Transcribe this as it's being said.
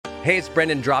Hey, it's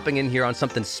Brendan dropping in here on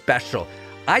something special.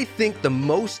 I think the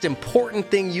most important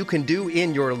thing you can do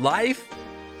in your life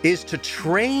is to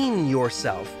train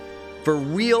yourself for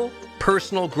real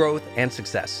personal growth and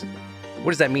success. What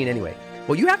does that mean anyway?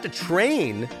 Well, you have to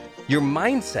train your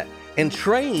mindset and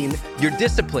train your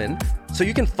discipline so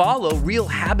you can follow real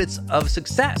habits of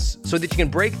success, so that you can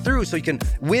break through, so you can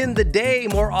win the day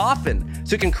more often,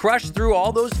 so you can crush through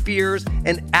all those fears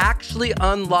and actually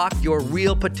unlock your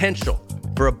real potential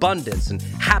for abundance and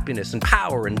happiness and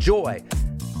power and joy.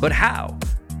 But how?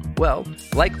 Well,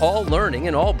 like all learning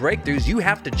and all breakthroughs, you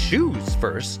have to choose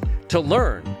first to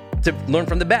learn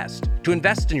from the best, to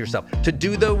invest in yourself, to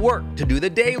do the work, to do the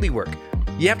daily work.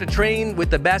 You have to train with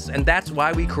the best, and that's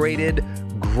why we created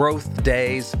Growth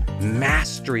Day's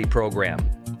Mastery Program.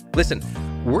 Listen,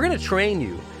 we're going to train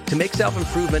you to make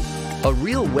self-improvement a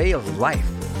real way of life,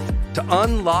 to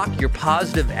unlock your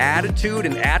positive attitude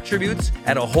and attributes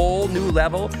at a whole new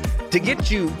level, to get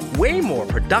you way more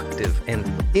productive and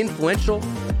influential,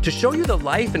 to show you the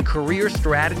life and career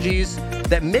strategies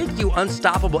that make you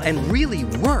unstoppable and really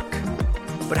work.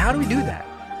 But how do we do that?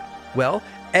 Well,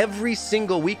 every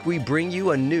single week we bring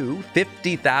you a new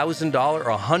 $50,000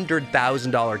 or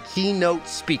 $100,000 keynote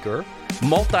speaker,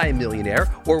 multimillionaire,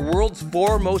 or world's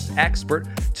foremost expert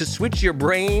to switch your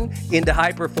brain into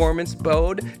high performance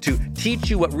mode, to teach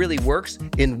you what really works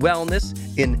in wellness,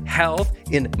 in health,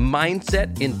 in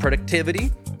mindset, in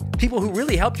productivity. People who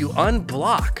really help you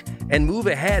unblock and move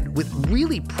ahead with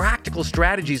really practical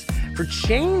strategies for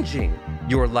changing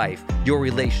your life, your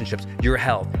relationships, your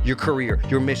health, your career,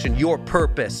 your mission, your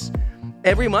purpose.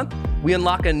 Every month, we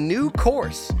unlock a new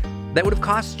course that would have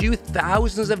cost you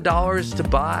thousands of dollars to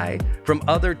buy from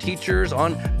other teachers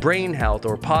on brain health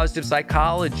or positive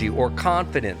psychology or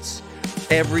confidence.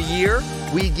 Every year,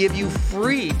 we give you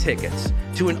free tickets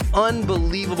to an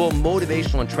unbelievable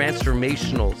motivational and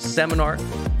transformational seminar.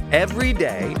 Every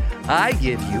day, I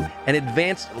give you an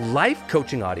advanced life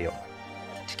coaching audio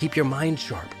to keep your mind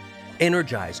sharp,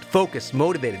 energized, focused,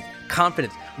 motivated,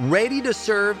 confident, ready to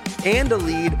serve and to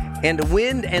lead and to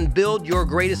win and build your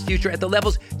greatest future at the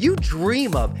levels you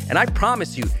dream of. And I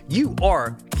promise you, you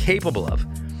are capable of.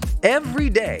 Every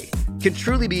day can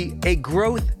truly be a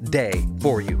growth day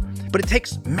for you. But it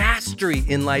takes mastery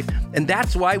in life, and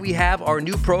that's why we have our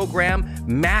new program,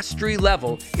 Mastery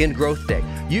Level in Growth Day.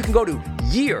 You can go to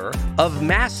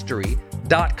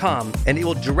yearofmastery.com, and it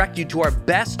will direct you to our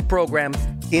best program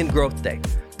in Growth Day.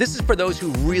 This is for those who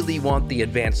really want the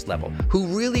advanced level, who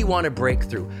really want to break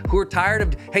through, who are tired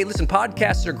of, hey, listen,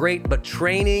 podcasts are great, but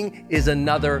training is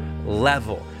another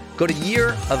level. Go to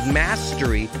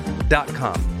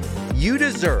yearofmastery.com. You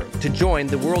deserve to join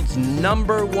the world's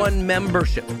 #1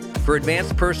 membership for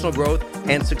advanced personal growth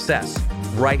and success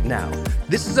right now.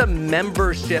 This is a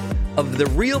membership of the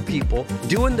real people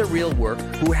doing the real work,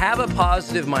 who have a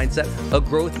positive mindset, a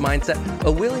growth mindset,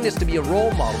 a willingness to be a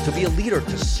role model, to be a leader,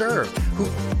 to serve, who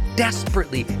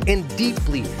desperately and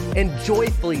deeply and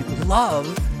joyfully love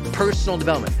personal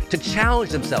development, to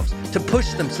challenge themselves, to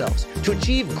push themselves, to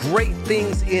achieve great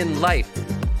things in life.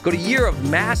 Go to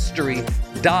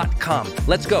yearofmastery.com.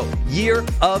 Let's go.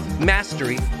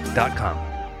 yearofmastery.com.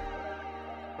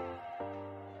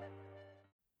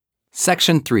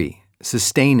 Section 3,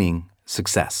 Sustaining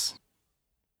Success.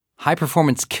 High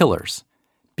Performance Killers.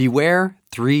 Beware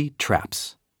 3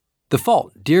 traps. The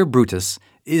fault, dear Brutus,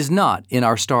 is not in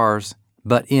our stars,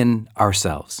 but in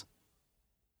ourselves.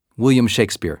 William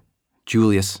Shakespeare,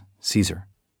 Julius Caesar.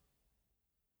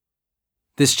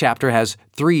 This chapter has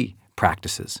 3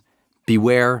 practices.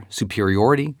 Beware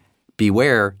superiority,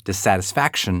 beware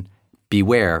dissatisfaction,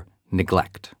 beware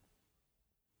neglect.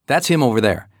 That's him over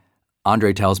there.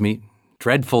 Andre tells me,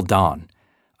 dreadful dawn.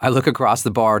 I look across the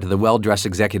bar to the well-dressed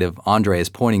executive Andre is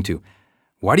pointing to.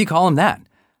 Why do you call him that?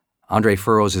 Andre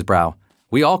furrows his brow.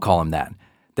 We all call him that.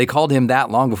 They called him that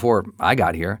long before I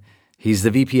got here. He's the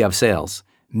VP of sales.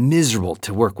 Miserable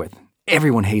to work with.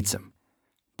 Everyone hates him.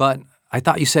 But I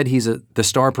thought you said he's the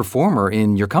star performer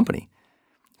in your company.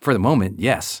 For the moment,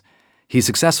 yes. He's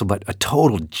successful, but a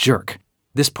total jerk.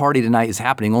 This party tonight is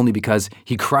happening only because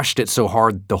he crushed it so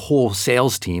hard the whole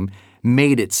sales team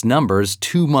made its numbers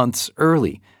 2 months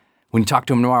early. When you talk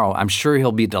to him tomorrow, I'm sure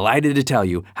he'll be delighted to tell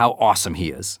you how awesome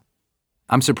he is.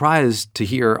 I'm surprised to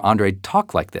hear Andre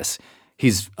talk like this.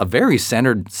 He's a very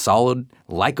centered, solid,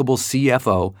 likable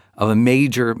CFO of a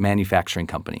major manufacturing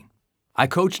company. I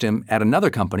coached him at another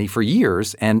company for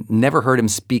years and never heard him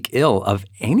speak ill of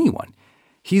anyone.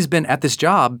 He's been at this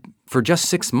job for just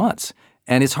 6 months,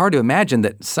 and it's hard to imagine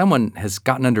that someone has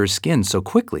gotten under his skin so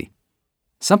quickly.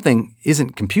 Something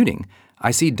isn't computing.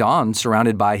 I see Don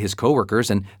surrounded by his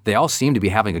coworkers, and they all seem to be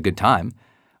having a good time.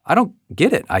 I don't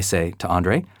get it, I say to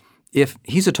Andre. If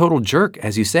he's a total jerk,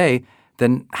 as you say,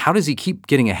 then how does he keep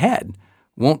getting ahead?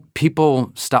 Won't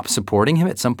people stop supporting him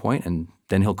at some point and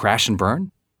then he'll crash and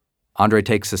burn? Andre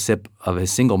takes a sip of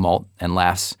his single malt and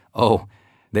laughs. Oh,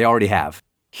 they already have.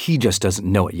 He just doesn't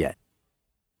know it yet.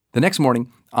 The next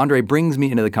morning, Andre brings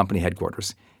me into the company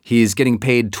headquarters. He's getting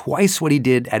paid twice what he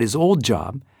did at his old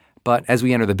job, but as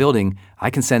we enter the building, I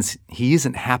can sense he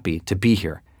isn't happy to be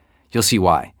here. You'll see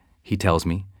why, he tells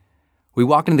me. We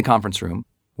walk into the conference room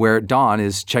where Don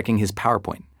is checking his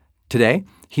PowerPoint. Today,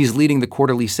 he's leading the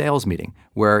quarterly sales meeting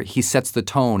where he sets the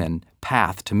tone and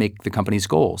path to make the company's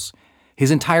goals.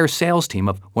 His entire sales team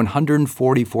of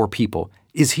 144 people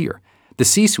is here. The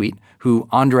C-suite, who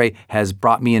Andre has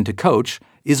brought me in to coach,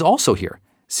 is also here.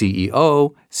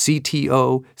 CEO,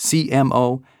 CTO,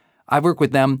 CMO. I've worked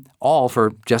with them all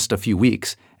for just a few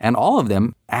weeks, and all of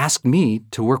them asked me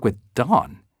to work with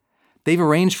Don. They've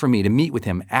arranged for me to meet with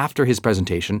him after his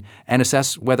presentation and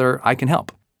assess whether I can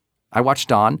help. I watched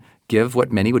Don give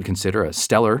what many would consider a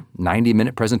stellar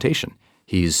 90-minute presentation.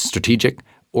 He's strategic,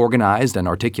 organized, and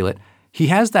articulate. He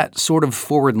has that sort of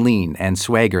forward lean and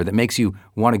swagger that makes you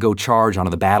want to go charge onto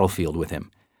the battlefield with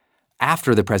him.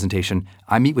 After the presentation,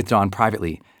 I meet with Don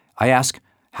privately. I ask,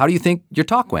 how do you think your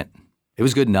talk went? It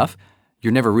was good enough.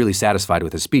 You're never really satisfied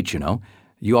with his speech, you know.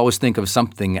 You always think of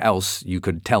something else you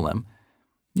could tell him.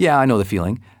 Yeah, I know the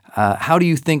feeling. How do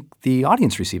you think the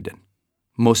audience received it?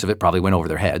 Most of it probably went over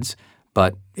their heads,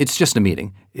 but it's just a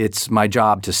meeting. It's my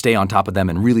job to stay on top of them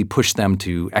and really push them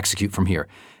to execute from here.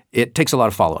 It takes a lot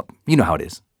of follow-up. You know how it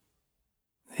is.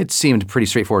 It seemed pretty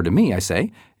straightforward to me, I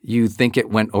say. You think it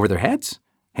went over their heads?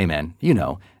 Hey man, you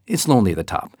know, it's lonely at the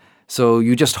top. So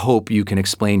you just hope you can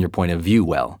explain your point of view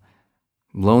well.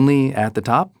 Lonely at the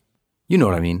top? You know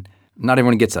what I mean. Not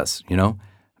everyone gets us, you know?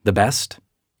 The best?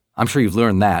 I'm sure you've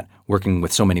learned that working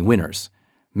with so many winners.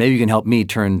 Maybe you can help me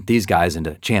turn these guys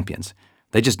into champions.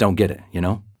 They just don't get it, you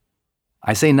know?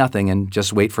 I say nothing and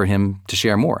just wait for him to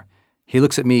share more. He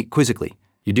looks at me quizzically.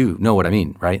 You do know what I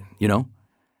mean, right? You know?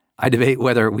 I debate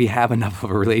whether we have enough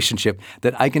of a relationship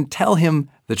that I can tell him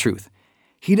the truth.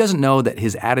 He doesn't know that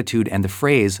his attitude and the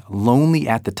phrase lonely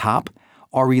at the top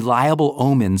are reliable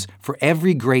omens for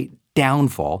every great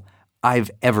downfall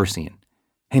I've ever seen.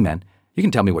 Hey man, you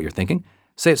can tell me what you're thinking.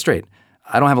 Say it straight.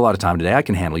 I don't have a lot of time today. I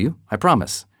can handle you. I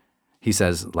promise. He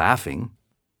says, laughing.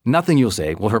 Nothing you'll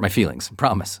say will hurt my feelings.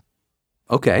 Promise.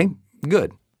 Okay,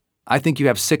 good. I think you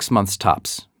have 6 months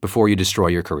tops before you destroy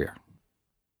your career.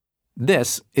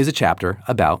 This is a chapter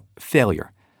about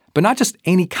failure, but not just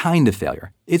any kind of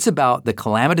failure. It's about the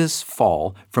calamitous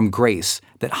fall from grace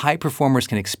that high performers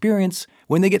can experience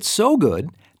when they get so good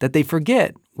that they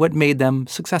forget what made them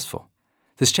successful.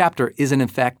 This chapter is, in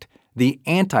effect, the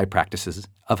anti-practices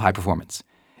of high performance.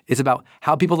 It's about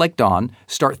how people like Don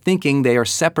start thinking they are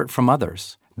separate from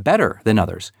others, better than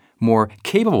others, more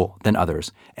capable than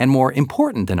others, and more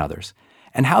important than others,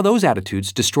 and how those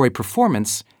attitudes destroy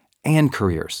performance and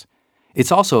careers.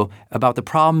 It's also about the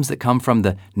problems that come from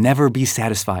the never be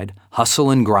satisfied, hustle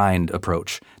and grind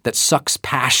approach that sucks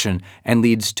passion and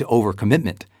leads to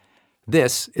overcommitment.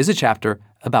 This is a chapter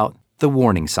about the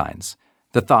warning signs,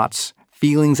 the thoughts,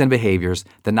 feelings, and behaviors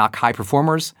that knock high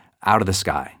performers out of the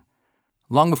sky.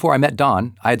 Long before I met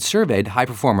Don, I had surveyed high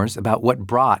performers about what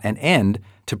brought an end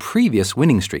to previous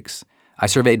winning streaks. I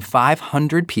surveyed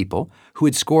 500 people who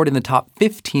had scored in the top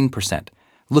 15%,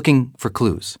 looking for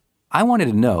clues. I wanted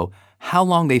to know how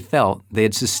long they felt they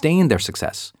had sustained their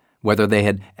success, whether they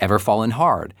had ever fallen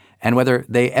hard, and whether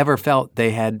they ever felt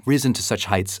they had risen to such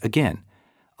heights again.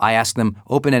 I asked them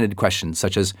open-ended questions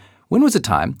such as, when was a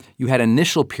time you had an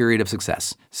initial period of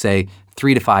success, say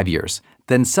 3 to 5 years,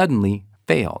 then suddenly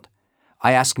failed?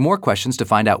 I asked more questions to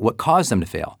find out what caused them to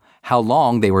fail, how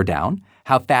long they were down,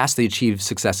 how fast they achieved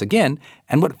success again,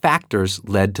 and what factors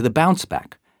led to the bounce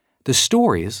back. The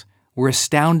stories were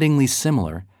astoundingly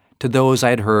similar to those I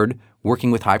had heard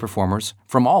working with high performers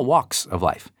from all walks of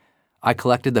life. I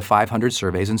collected the 500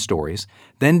 surveys and stories,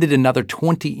 then did another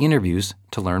 20 interviews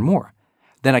to learn more.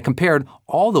 Then I compared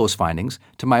all those findings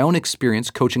to my own experience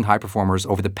coaching high performers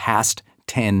over the past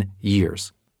 10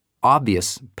 years.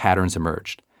 Obvious patterns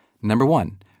emerged. Number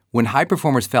one, when high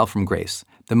performers fell from grace,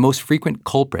 the most frequent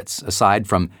culprits, aside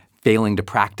from failing to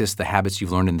practice the habits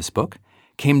you've learned in this book,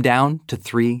 came down to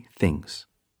 3 things.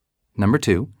 Number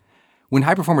two, when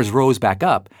high performers rose back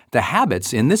up, the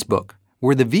habits in this book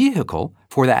were the vehicle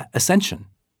for that ascension.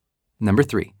 Number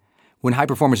 3, when high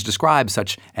performers describe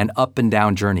such an up and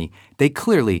down journey, they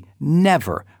clearly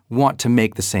never want to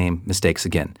make the same mistakes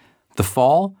again. The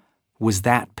fall was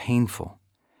that painful.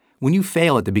 When you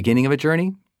fail at the beginning of a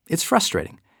journey, it's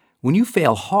frustrating. When you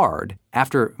fail hard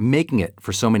after making it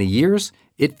for so many years,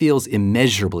 it feels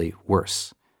immeasurably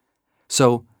worse.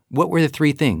 So, what were the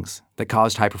 3 things that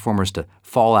caused high performers to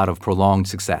fall out of prolonged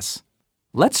success?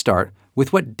 Let's start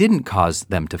with what didn't cause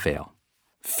them to fail.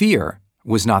 Fear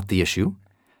was not the issue.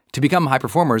 To become high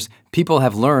performers, people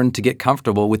have learned to get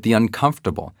comfortable with the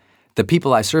uncomfortable. The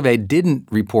people I surveyed didn't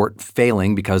report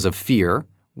failing because of fear,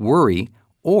 worry,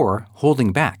 or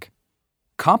holding back.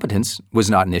 Competence was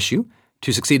not an issue.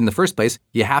 To succeed in the first place,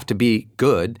 you have to be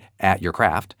good at your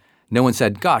craft. No one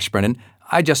said, "Gosh, Brennan,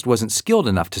 I just wasn't skilled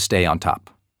enough to stay on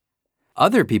top."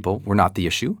 Other people were not the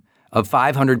issue. Of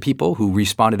 500 people who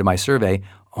responded to my survey,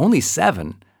 only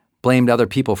 7 blamed other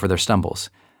people for their stumbles.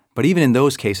 But even in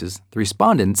those cases, the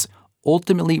respondents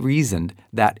ultimately reasoned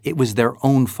that it was their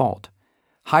own fault.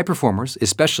 High performers,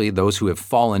 especially those who have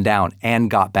fallen down and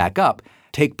got back up,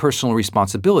 take personal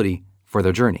responsibility for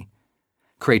their journey.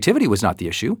 Creativity was not the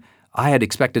issue. I had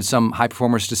expected some high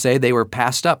performers to say they were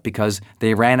passed up because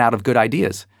they ran out of good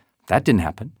ideas. That didn't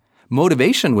happen.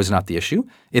 Motivation was not the issue.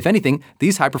 If anything,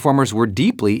 these high performers were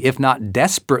deeply, if not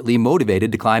desperately,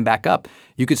 motivated to climb back up.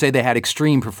 You could say they had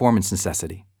extreme performance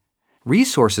necessity.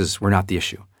 Resources were not the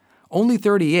issue. Only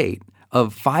 38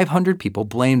 of 500 people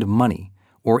blamed money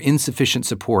or insufficient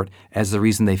support as the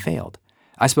reason they failed.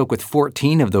 I spoke with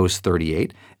 14 of those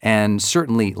 38, and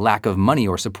certainly lack of money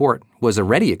or support was a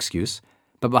ready excuse.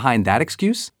 But behind that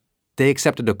excuse, they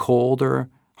accepted a colder,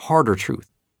 harder truth.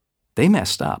 They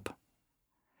messed up.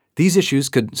 These issues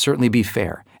could certainly be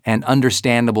fair and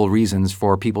understandable reasons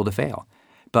for people to fail.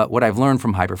 But what I've learned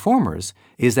from high performers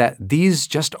is that these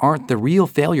just aren't the real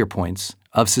failure points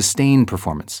of sustained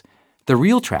performance. The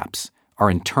real traps are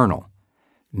internal.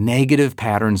 Negative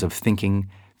patterns of thinking,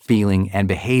 feeling, and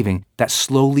behaving that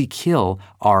slowly kill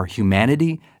our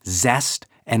humanity, zest,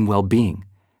 and well-being.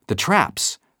 The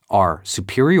traps are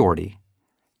superiority,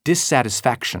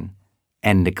 dissatisfaction,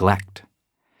 and neglect.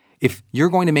 If you're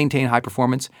going to maintain high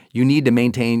performance, you need to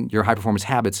maintain your high performance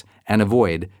habits and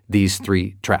avoid these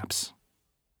 3 traps.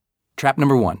 Trap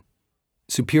number 1,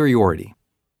 superiority.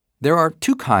 There are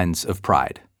 2 kinds of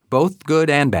pride, both good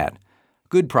and bad.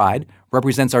 Good pride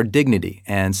represents our dignity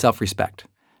and self-respect.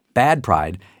 Bad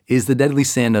pride is the deadly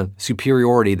sin of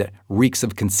superiority that reeks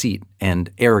of conceit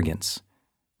and arrogance.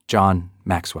 John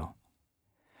Maxwell.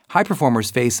 High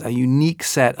performers face a unique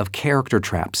set of character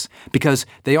traps because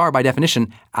they are, by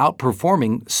definition,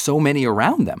 outperforming so many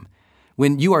around them.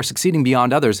 When you are succeeding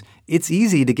beyond others, it's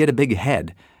easy to get a big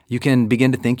head. You can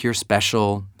begin to think you're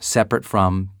special, separate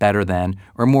from, better than,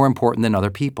 or more important than other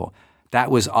people.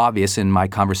 That was obvious in my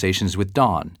conversations with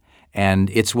Don, and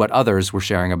it's what others were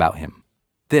sharing about him.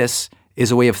 This is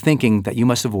a way of thinking that you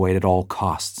must avoid at all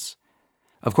costs.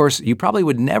 Of course, you probably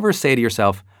would never say to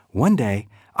yourself, "One day,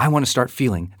 I want to start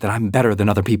feeling that I'm better than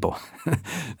other people."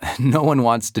 No one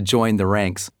wants to join the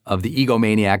ranks of the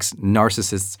egomaniacs,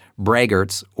 narcissists,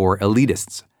 braggarts, or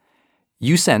elitists.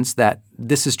 You sense that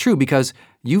this is true because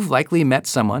you've likely met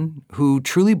someone who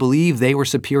truly believed they were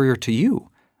superior to you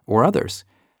or others.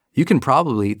 You can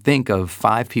probably think of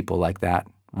 5 people like that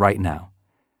right now.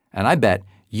 And I bet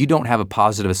you don't have a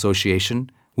positive association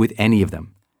with any of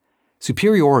them.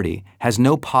 Superiority has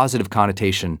no positive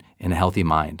connotation in a healthy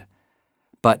mind.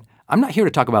 But I'm not here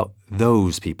to talk about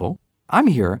those people. I'm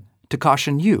here to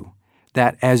caution you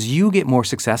that as you get more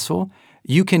successful,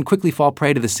 you can quickly fall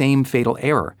prey to the same fatal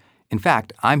error. In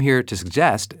fact, I'm here to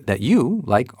suggest that you,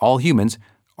 like all humans,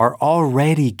 are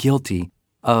already guilty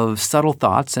of subtle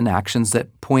thoughts and actions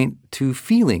that point to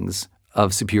feelings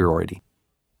of superiority.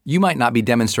 You might not be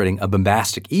demonstrating a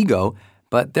bombastic ego,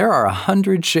 but there are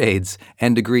 100 shades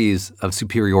and degrees of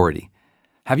superiority.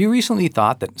 Have you recently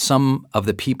thought that some of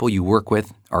the people you work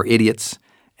with are idiots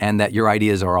and that your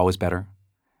ideas are always better?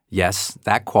 Yes,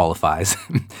 that qualifies.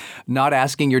 Not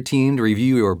asking your team to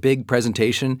review your big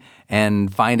presentation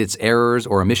and find its errors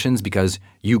or omissions because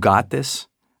you got this?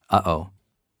 Uh-oh.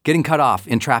 Getting cut off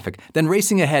in traffic, then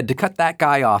racing ahead to cut that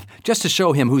guy off just to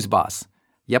show him who's boss.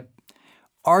 Yep.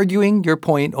 Arguing your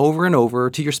point over and over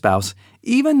to your spouse,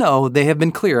 even though they have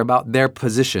been clear about their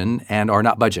position and are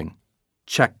not budging.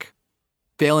 Check.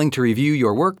 Failing to review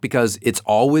your work because it's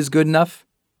always good enough?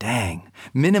 Dang.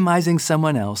 Minimizing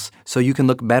someone else so you can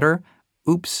look better?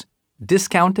 Oops.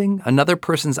 Discounting another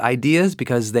person's ideas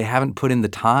because they haven't put in the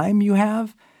time you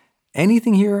have?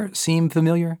 Anything here seem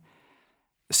familiar?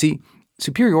 See,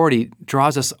 superiority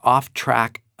draws us off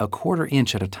track a quarter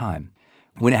inch at a time.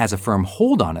 When it has a firm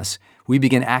hold on us, we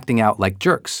begin acting out like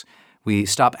jerks. We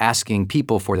stop asking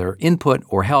people for their input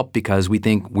or help because we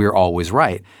think we're always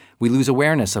right. We lose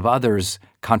awareness of others'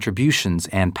 contributions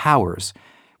and powers.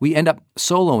 We end up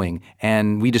soloing,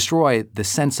 and we destroy the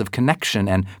sense of connection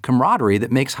and camaraderie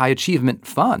that makes high achievement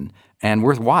fun and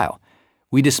worthwhile.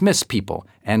 We dismiss people,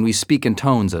 and we speak in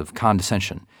tones of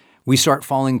condescension. We start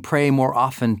falling prey more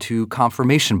often to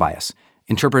confirmation bias,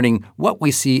 interpreting what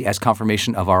we see as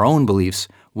confirmation of our own beliefs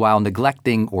while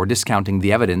neglecting or discounting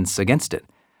the evidence against it.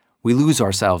 We lose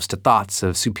ourselves to thoughts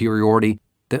of superiority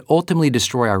that ultimately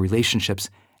destroy our relationships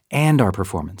and our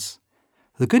performance.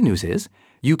 The good news is,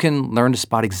 you can learn to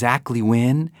spot exactly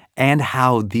when and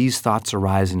how these thoughts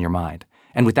arise in your mind.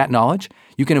 And with that knowledge,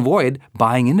 you can avoid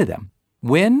buying into them.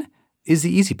 When is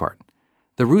the easy part.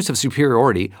 The roots of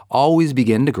superiority always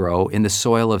begin to grow in the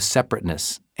soil of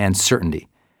separateness and certainty.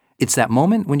 It's that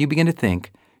moment when you begin to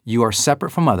think you are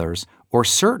separate from others or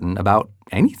certain about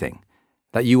anything,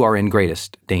 that you are in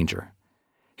greatest danger.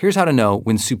 Here's how to know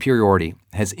when superiority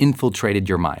has infiltrated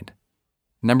your mind.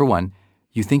 Number 1,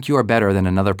 you think you are better than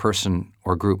another person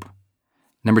or group.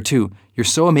 Number 2, you're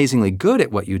so amazingly good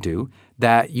at what you do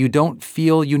that you don't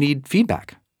feel you need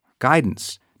feedback,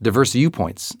 guidance, diverse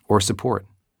viewpoints, or support.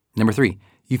 Number 3,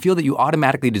 you feel that you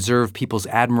automatically deserve people's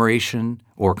admiration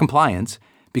or compliance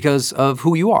because of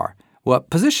who you are, what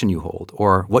position you hold,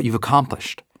 or what you've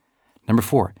accomplished. Number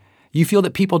 4, you feel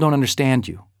that people don't understand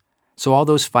you. So all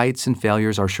those fights and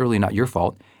failures are surely not your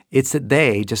fault. It's that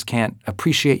they just can't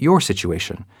appreciate your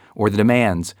situation or the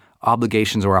demands,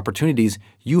 obligations, or opportunities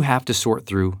you have to sort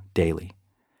through daily.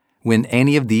 When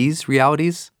any of these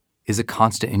realities is a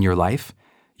constant in your life,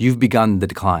 you've begun the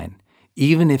decline,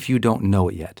 even if you don't know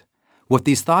it yet. What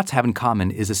these thoughts have in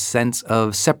common is a sense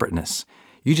of separateness.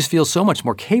 You just feel so much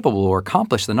more capable or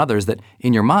accomplished than others that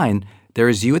in your mind, there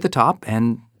is you at the top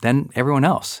and then everyone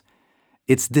else.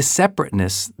 It's this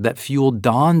separateness that fueled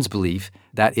Dawn's belief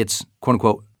that it's, quote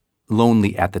unquote,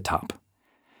 lonely at the top.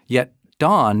 Yet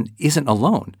Dawn isn't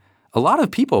alone. A lot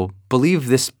of people believe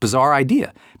this bizarre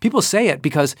idea. People say it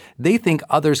because they think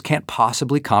others can't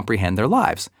possibly comprehend their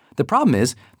lives. The problem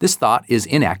is, this thought is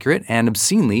inaccurate and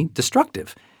obscenely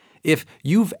destructive. If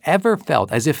you've ever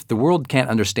felt as if the world can't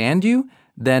understand you,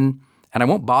 then, and I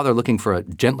won't bother looking for a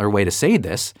gentler way to say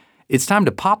this, it's time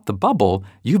to pop the bubble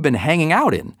you've been hanging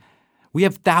out in. We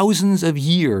have thousands of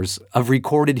years of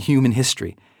recorded human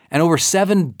history, and over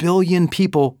 7 billion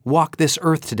people walk this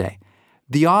earth today.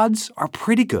 The odds are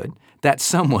pretty good that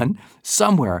someone,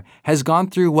 somewhere, has gone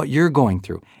through what you're going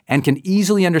through and can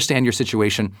easily understand your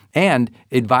situation and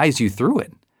advise you through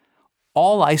it.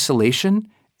 All isolation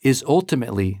is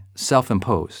ultimately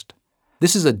self-imposed.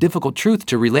 This is a difficult truth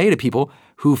to relay to people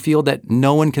who feel that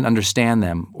no one can understand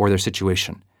them or their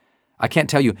situation. I can't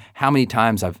tell you how many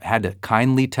times I've had to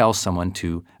kindly tell someone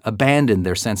to abandon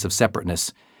their sense of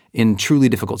separateness in truly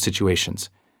difficult situations.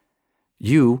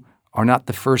 You are not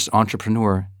the first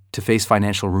entrepreneur to face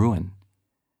financial ruin.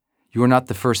 You are not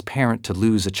the first parent to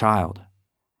lose a child.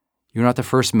 You are not the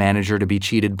first manager to be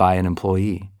cheated by an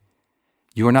employee.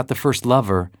 You are not the first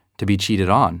lover to be cheated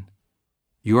on.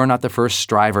 You are not the first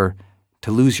striver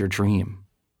to lose your dream.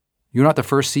 You are not the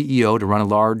first CEO to run a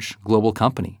large global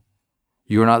company.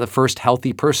 You are not the first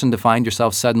healthy person to find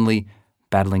yourself suddenly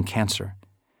battling cancer.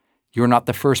 You are not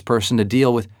the first person to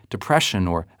deal with depression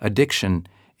or addiction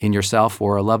in yourself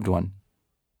or a loved one.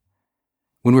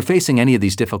 When we're facing any of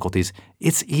these difficulties,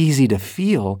 it's easy to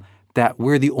feel that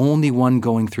we're the only one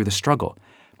going through the struggle.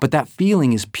 But that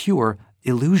feeling is pure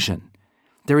illusion.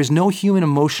 There is no human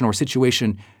emotion or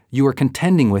situation you are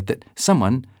contending with that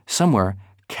someone, somewhere,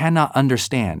 cannot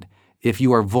understand if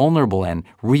you are vulnerable and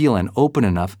real and open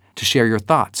enough to share your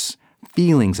thoughts,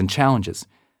 feelings, and challenges.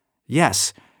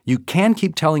 Yes, you can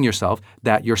keep telling yourself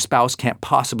that your spouse can't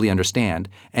possibly understand,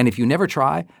 and if you never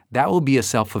try, that will be a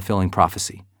self-fulfilling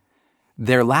prophecy.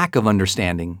 Their lack of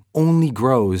understanding only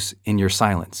grows in your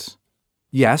silence.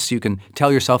 Yes, you can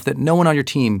tell yourself that no one on your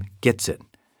team gets it,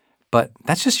 but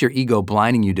that's just your ego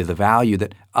blinding you to the value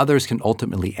that others can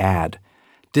ultimately add.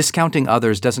 Discounting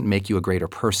others doesn't make you a greater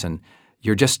person.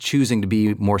 You're just choosing to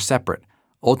be more separate,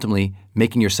 ultimately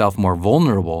making yourself more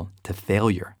vulnerable to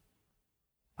failure.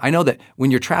 I know that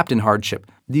when you're trapped in hardship,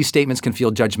 these statements can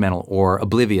feel judgmental or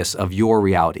oblivious of your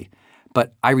reality.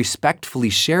 But I respectfully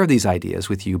share these ideas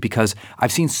with you because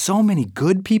I've seen so many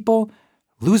good people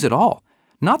lose it all,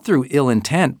 not through ill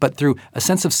intent, but through a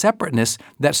sense of separateness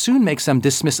that soon makes them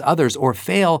dismiss others or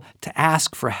fail to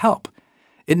ask for help.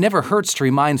 It never hurts to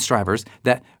remind strivers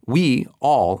that we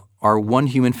all are one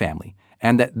human family,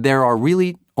 and that there are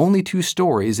really only 2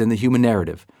 stories in the human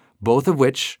narrative, both of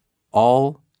which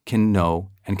all can know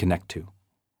and connect to.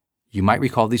 You might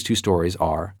recall these 2 stories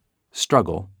are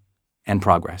struggle and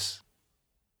progress.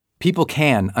 People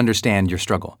can understand your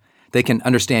struggle. They can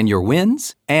understand your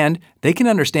wins, and they can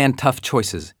understand tough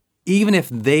choices, even if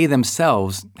they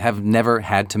themselves have never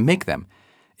had to make them.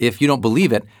 If you don't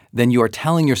believe it, then you are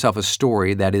telling yourself a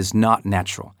story that is not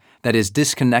natural, that is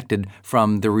disconnected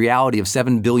from the reality of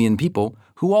 7 billion people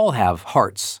who all have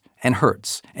hearts and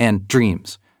hurts and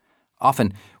dreams.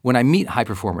 Often, when I meet high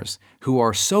performers who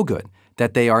are so good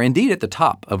that they are indeed at the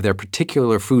top of their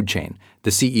particular food chain,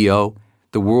 the CEO,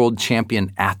 the world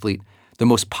champion athlete, the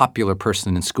most popular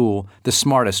person in school, the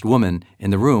smartest woman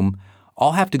in the room,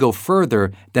 all have to go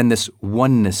further than this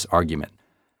oneness argument.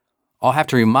 I'll have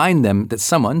to remind them that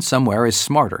someone somewhere is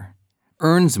smarter,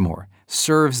 earns more,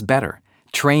 serves better,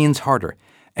 trains harder,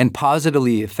 and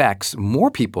positively affects more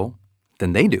people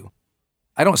than they do.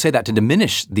 I don't say that to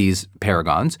diminish these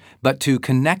paragons, but to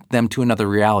connect them to another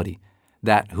reality,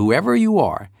 that whoever you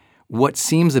are, what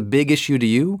seems a big issue to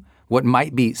you, what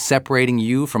might be separating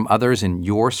you from others in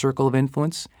your circle of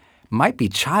influence, might be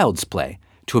child's play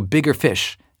to a bigger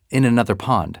fish in another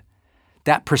pond.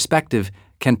 That perspective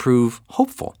can prove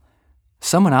hopeful.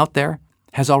 Someone out there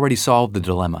has already solved the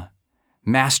dilemma,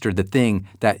 mastered the thing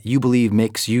that you believe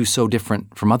makes you so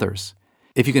different from others.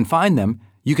 If you can find them,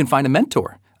 you can find a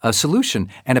mentor, a solution,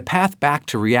 and a path back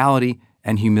to reality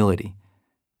and humility.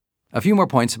 A few more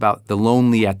points about the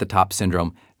lonely at the top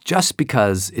syndrome, just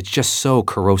because it's just so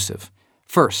corrosive.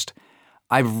 First,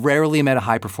 I've rarely met a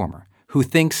high performer who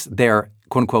thinks they're,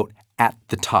 quote unquote, at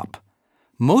the top.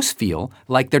 Most feel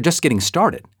like they're just getting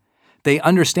started. They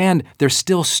understand they're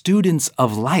still students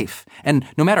of life, and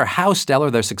no matter how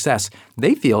stellar their success,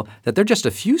 they feel that they're just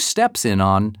a few steps in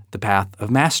on the path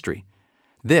of mastery.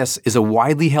 This is a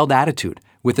widely held attitude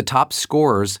with the top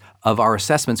scorers of our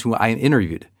assessments who I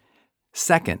interviewed.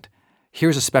 Second,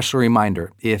 here's a special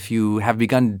reminder if you have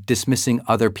begun dismissing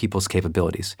other people's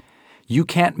capabilities. You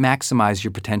can't maximize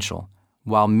your potential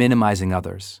while minimizing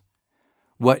others.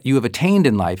 What you have attained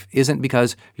in life isn't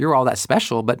because you're all that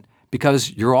special, but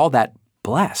because you're all that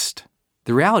blessed.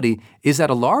 The reality is that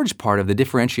a large part of the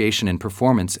differentiation in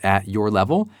performance at your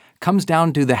level comes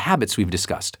down to the habits we've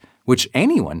discussed, which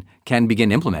anyone can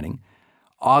begin implementing,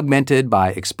 augmented by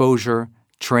exposure,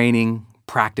 training,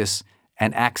 practice,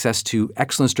 and access to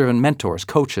excellence-driven mentors,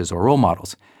 coaches, or role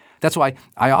models. That's why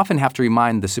I often have to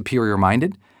remind the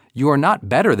superior-minded, you are not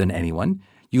better than anyone.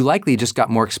 You likely just got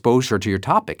more exposure to your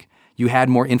topic. You had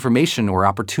more information or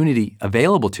opportunity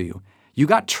available to you. You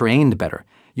got trained better.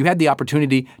 You had the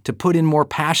opportunity to put in more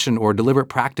passion or deliberate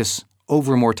practice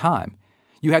over more time.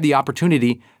 You had the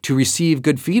opportunity to receive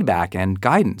good feedback and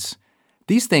guidance.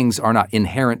 These things are not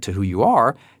inherent to who you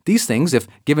are. These things, if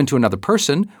given to another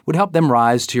person, would help them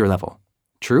rise to your level.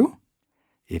 True?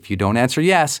 If you don't answer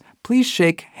yes, please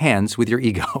shake hands with your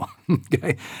ego.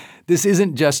 Okay? This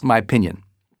isn't just my opinion.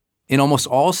 In almost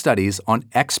all studies on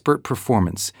expert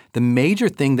performance, the major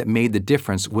thing that made the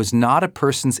difference was not a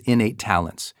person's innate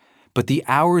talents, but the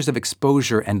hours of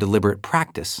exposure and deliberate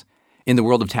practice. In the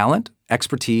world of talent,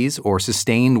 expertise, or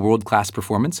sustained world-class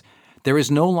performance, there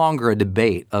is no longer a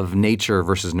debate of nature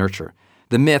versus nurture.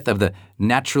 The myth of the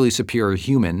naturally superior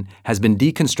human has been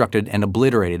deconstructed and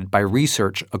obliterated by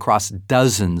research across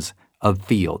dozens of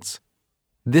fields.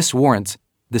 This warrants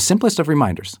the simplest of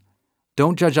reminders.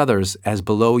 Don't judge others as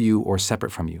below you or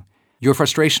separate from you. Your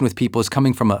frustration with people is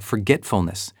coming from a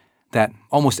forgetfulness that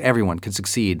almost everyone could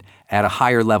succeed at a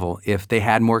higher level if they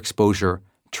had more exposure,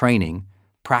 training,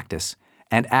 practice,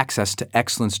 and access to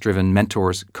excellence-driven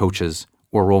mentors, coaches,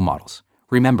 or role models.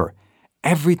 Remember,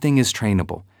 everything is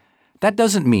trainable. That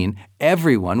doesn't mean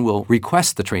everyone will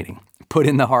request the training, put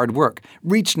in the hard work,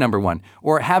 reach number one,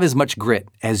 or have as much grit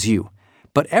as you.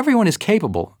 But everyone is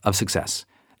capable of success.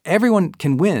 Everyone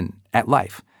can win at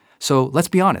life. So let's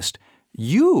be honest.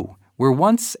 You were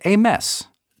once a mess,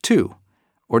 too.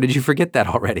 Or did you forget that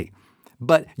already?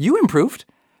 But you improved.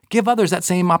 Give others that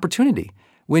same opportunity.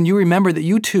 When you remember that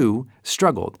you, too,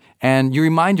 struggled, and you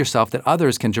remind yourself that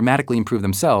others can dramatically improve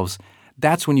themselves,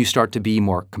 that's when you start to be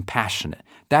more compassionate.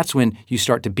 That's when you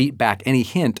start to beat back any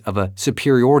hint of a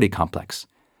superiority complex.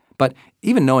 But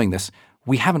even knowing this,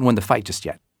 we haven't won the fight just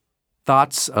yet.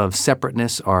 Thoughts of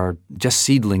separateness are just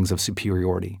seedlings of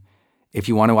superiority. If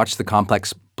you want to watch the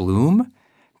complex bloom,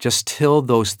 just till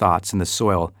those thoughts in the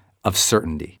soil of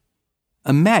certainty.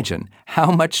 Imagine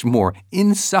how much more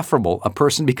insufferable a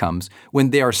person becomes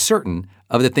when they are certain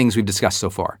of the things we've discussed so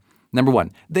far. Number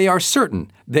one, they are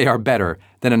certain they are better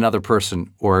than another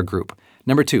person or a group.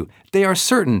 Number two, they are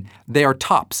certain they are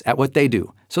tops at what they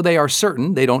do. So they are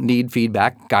certain they don't need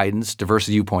feedback, guidance, diverse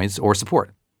viewpoints, or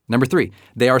support. Number three,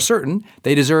 they are certain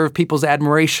they deserve people's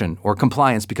admiration or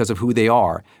compliance because of who they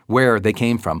are, where they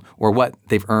came from, or what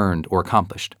they've earned or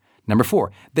accomplished. Number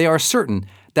four, they are certain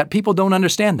that people don't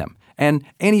understand them, And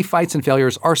any fights and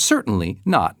failures are certainly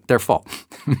not their fault.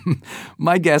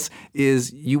 My guess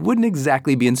is you wouldn't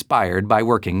exactly be inspired by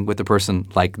working with a person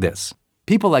like this.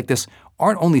 People like this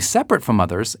aren't only separate from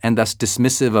others and thus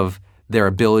dismissive of their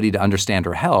ability to understand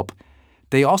or help,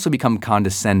 they also become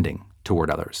condescending toward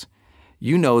others.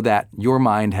 You know that your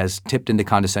mind has tipped into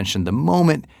condescension the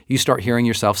moment you start hearing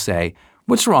yourself say,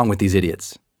 "What's wrong with these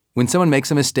idiots?" When someone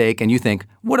makes a mistake and you think,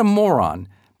 "What a moron,"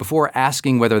 before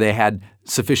asking whether they had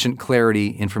sufficient clarity,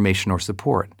 information, or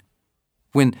support.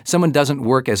 When someone doesn't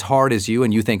work as hard as you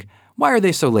and you think, "Why are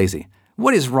they so lazy?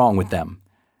 What is wrong with them?"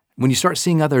 When you start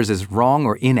seeing others as wrong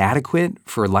or inadequate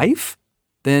for life,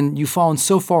 then you've fallen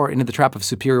so far into the trap of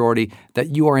superiority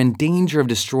that you are in danger of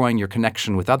destroying your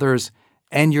connection with others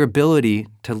and your ability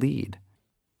to lead.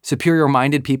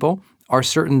 Superior-minded people are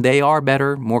certain they are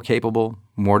better, more capable,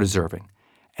 more deserving.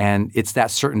 And it's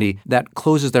that certainty that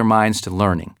closes their minds to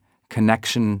learning,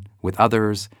 connection with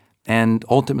others, and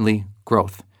ultimately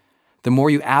growth. The more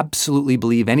you absolutely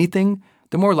believe anything,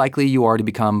 the more likely you are to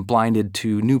become blinded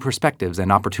to new perspectives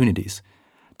and opportunities.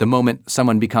 The moment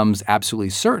someone becomes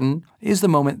absolutely certain is the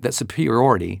moment that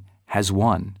superiority has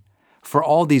won. For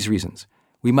all these reasons,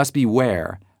 we must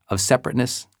beware of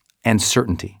separateness and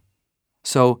certainty.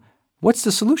 So, what's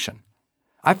the solution?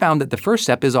 I found that the first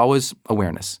step is always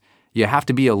awareness. You have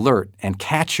to be alert and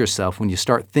catch yourself when you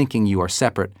start thinking you are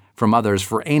separate from others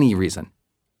for any reason.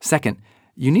 Second,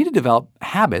 you need to develop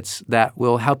habits that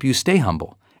will help you stay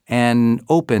humble and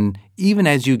open even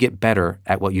as you get better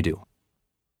at what you do.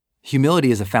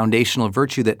 Humility is a foundational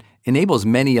virtue that enables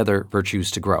many other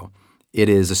virtues to grow. It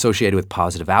is associated with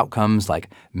positive outcomes like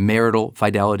marital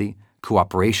fidelity,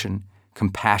 cooperation,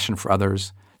 compassion for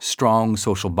others, strong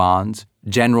social bonds,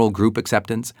 general group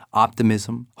acceptance,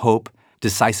 optimism, hope,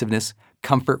 decisiveness,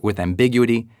 comfort with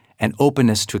ambiguity, and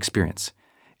openness to experience.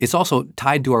 It's also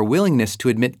tied to our willingness to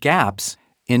admit gaps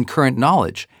in current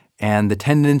knowledge and the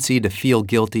tendency to feel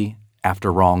guilty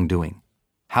after wrongdoing.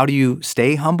 How do you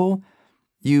stay humble?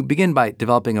 You begin by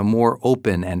developing a more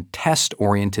open and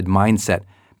test-oriented mindset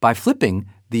by flipping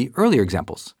the earlier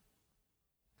examples.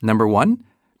 Number 1,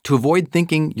 to avoid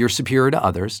thinking you're superior to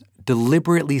others,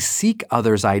 deliberately seek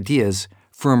others' ideas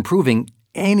for improving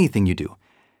anything you do.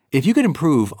 If you could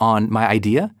improve on my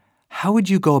idea, how would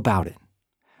you go about it?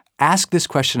 Ask this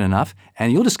question enough,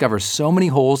 and you'll discover so many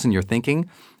holes in your thinking,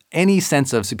 any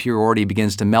sense of superiority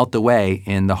begins to melt away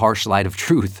in the harsh light of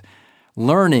truth.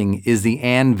 Learning is the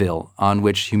anvil on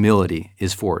which humility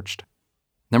is forged.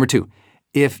 Number 2,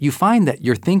 if you find that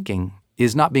your thinking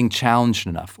is not being challenged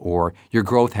enough or your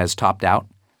growth has topped out,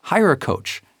 hire a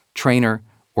coach, trainer,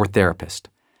 or therapist.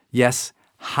 Yes,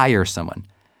 hire someone.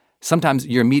 Sometimes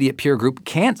your immediate peer group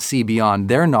can't see beyond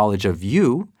their knowledge of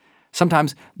you.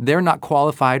 Sometimes they're not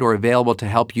qualified or available to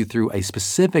help you through a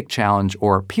specific challenge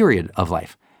or period of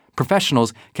life.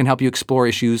 Professionals can help you explore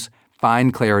issues,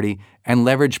 find clarity, and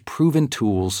leverage proven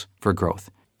tools for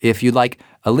growth. If you'd like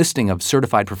a listing of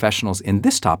certified professionals in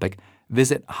this topic,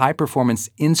 visit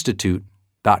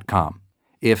highperformanceinstitute.com.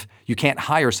 If you can't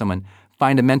hire someone,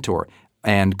 find a mentor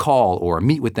and call or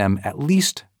meet with them at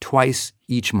least twice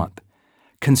each month.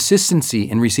 Consistency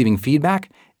in receiving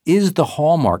feedback is the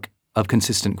hallmark of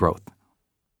consistent growth.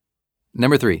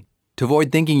 Number 3, to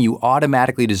avoid thinking you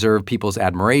automatically deserve people's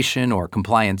admiration or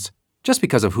compliance just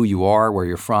because of who you are, where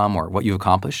you're from, or what you've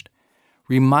accomplished,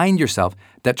 remind yourself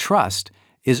that trust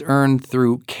is earned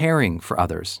through caring for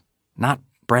others, not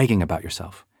bragging about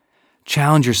yourself.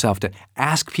 Challenge yourself to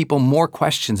ask people more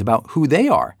questions about who they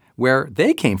are, where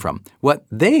they came from, what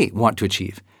they want to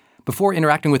achieve. Before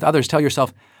interacting with others, tell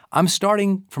yourself, I'm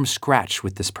starting from scratch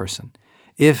with this person.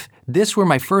 If this were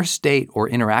my first date or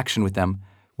interaction with them,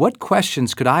 what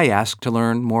questions could I ask to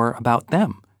learn more about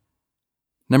them?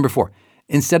 Number 4,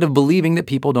 instead of believing that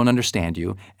people don't understand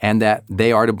you and that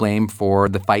they are to blame for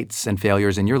the fights and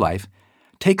failures in your life,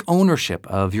 take ownership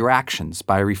of your actions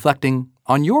by reflecting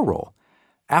on your role.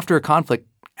 After a conflict,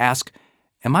 ask,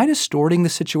 am I distorting the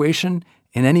situation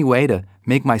in any way to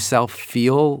make myself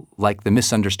feel like the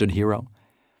misunderstood hero?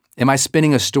 Am I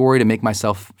spinning a story to make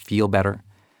myself feel better?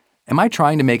 Am I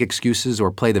trying to make excuses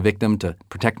or play the victim to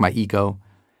protect my ego?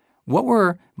 What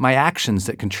were my actions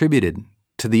that contributed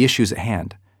to the issues at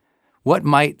hand? What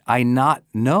might I not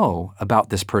know about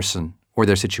this person or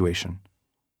their situation?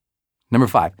 Number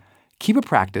 5, keep a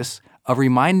practice of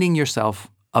reminding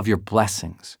yourself of your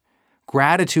blessings.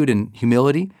 Gratitude and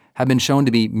humility have been shown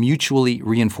to be mutually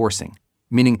reinforcing,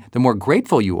 meaning the more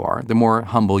grateful you are, the more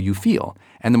humble you feel,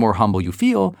 and the more humble you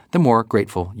feel, the more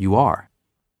grateful you are.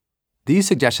 These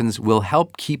suggestions will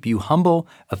help keep you humble,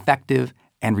 effective,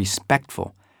 and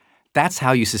respectful. That's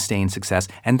how you sustain success,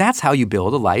 and that's how you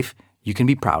build a life you can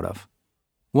be proud of.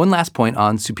 One last point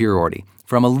on superiority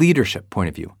from a leadership point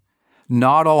of view.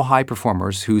 Not all high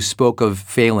performers who spoke of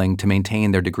failing to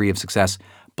maintain their degree of success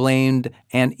blamed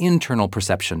an internal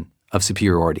perception of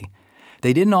superiority.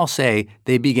 They didn't all say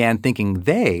they began thinking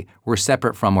they were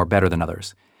separate from or better than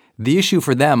others. The issue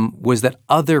for them was that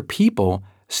other people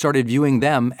started viewing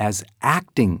them as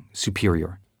acting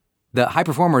superior. The high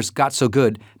performers got so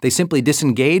good, they simply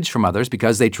disengaged from others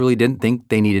because they truly didn't think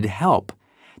they needed help.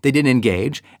 They didn't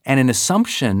engage, and an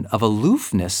assumption of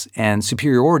aloofness and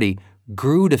superiority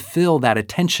grew to fill that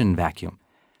attention vacuum.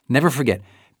 Never forget,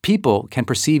 people can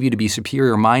perceive you to be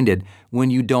superior-minded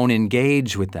when you don't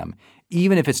engage with them,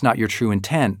 even if it's not your true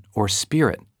intent or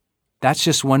spirit. That's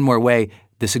just one more way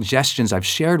the suggestions I've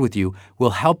shared with you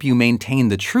will help you maintain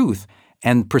the truth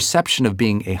and perception of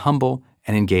being a humble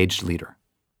and engaged leader.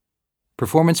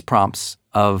 Performance prompts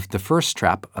of the first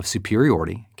trap of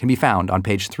superiority can be found on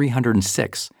page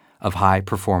 306 of High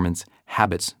Performance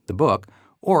Habits, the book,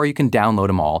 or you can download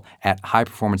them all at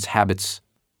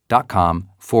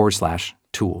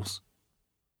highperformancehabits.com/tools.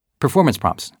 Performance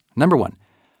prompts. Number 1,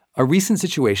 a recent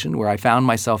situation where I found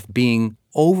myself being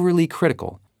overly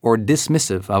critical or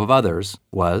dismissive of others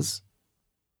was.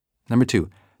 Number 2,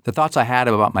 the thoughts I had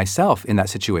about myself in that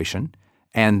situation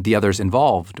and the others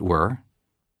involved were.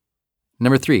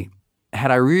 Number 3,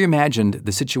 had I reimagined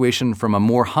the situation from a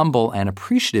more humble and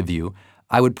appreciative view,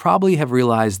 I would probably have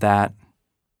realized that.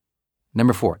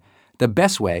 Number 4, the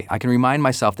best way I can remind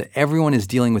myself that everyone is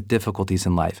dealing with difficulties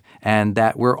in life and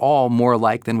that we're all more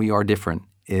alike than we are different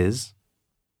is.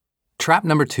 Trap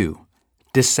number 2,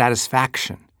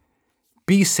 dissatisfaction.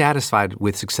 Be satisfied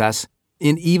with success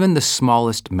in even the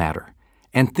smallest matter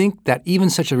and think that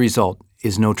even such a result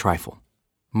is no trifle.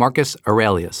 Marcus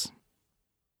Aurelius.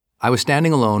 I was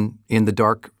standing alone in the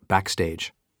dark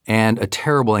backstage, and a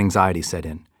terrible anxiety set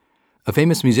in. A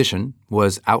famous musician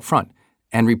was out front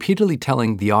and repeatedly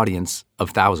telling the audience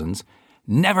of thousands,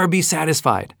 "Never be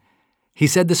satisfied." He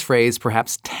said this phrase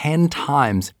perhaps 10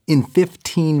 times in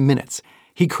 15 minutes.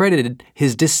 He credited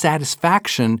his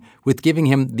dissatisfaction with giving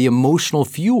him the emotional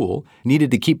fuel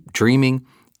needed to keep dreaming,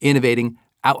 innovating,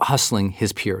 out-hustling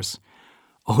his peers.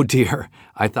 Oh dear,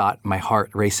 I thought, my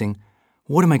heart racing.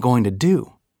 What am I going to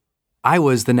do? I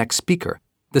was the next speaker.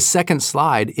 The second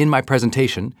slide in my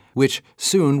presentation, which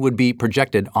soon would be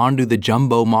projected onto the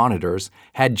jumbo monitors,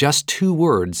 had just 2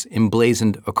 words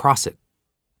emblazoned across it.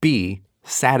 Be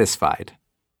satisfied.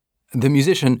 The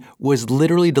musician was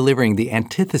literally delivering the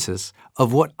antithesis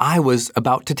of what I was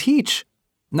about to teach.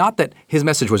 Not that his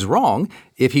message was wrong.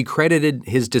 If he credited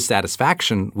his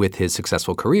dissatisfaction with his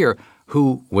successful career,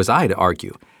 who was I to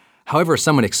argue? However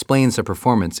someone explains their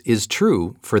performance is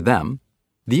true for them.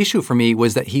 The issue for me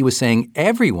was that he was saying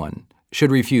everyone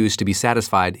should refuse to be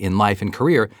satisfied in life and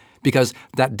career because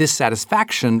that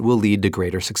dissatisfaction will lead to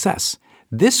greater success.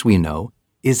 This, we know,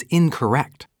 is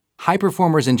incorrect. High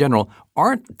performers in general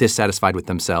aren't dissatisfied with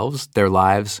themselves, their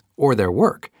lives, or their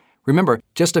work. Remember,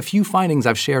 just a few findings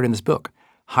I've shared in this book.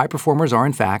 High performers are,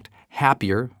 in fact,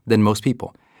 happier than most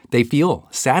people. They feel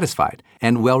satisfied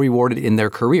and well rewarded in their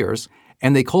careers,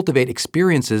 and they cultivate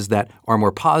experiences that are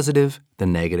more positive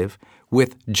than negative,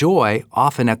 with joy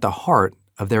often at the heart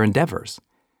of their endeavors.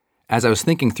 As I was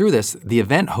thinking through this, the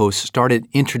event host started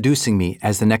introducing me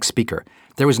as the next speaker.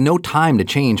 There was no time to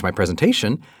change my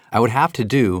presentation. I would have to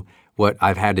do what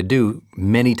I've had to do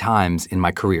many times in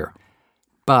my career: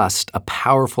 bust a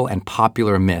powerful and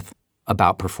popular myth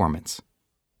about performance.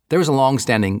 There is a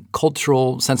long-standing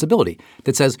cultural sensibility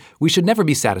that says we should never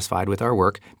be satisfied with our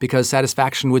work because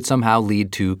satisfaction would somehow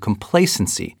lead to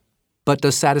complacency. But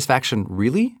does satisfaction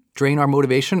really drain our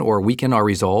motivation or weaken our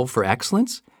resolve for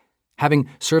excellence? Having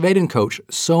surveyed and coached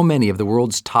so many of the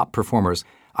world's top performers,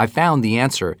 I found the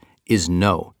answer is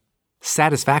no.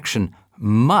 Satisfaction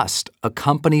must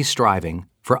accompany striving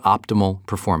for optimal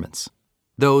performance.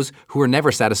 Those who are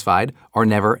never satisfied are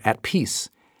never at peace.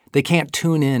 They can't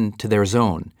tune in to their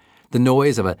zone. The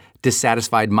noise of a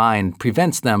dissatisfied mind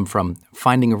prevents them from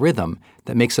finding a rhythm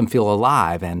that makes them feel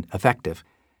alive and effective.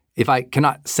 If I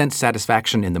cannot sense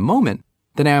satisfaction in the moment,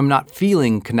 then I am not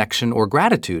feeling connection or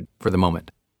gratitude for the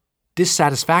moment.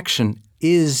 Dissatisfaction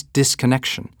is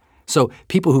disconnection. So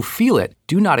people who feel it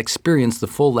do not experience the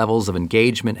full levels of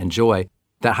engagement and joy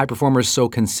that high performers so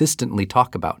consistently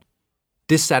talk about.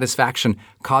 Dissatisfaction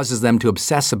causes them to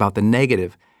obsess about the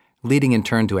negative, leading in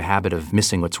turn to a habit of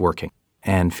missing what's working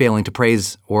and failing to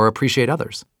praise or appreciate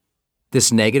others.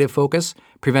 This negative focus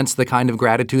prevents the kind of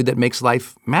gratitude that makes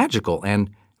life magical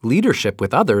and leadership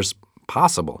with others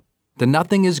possible. The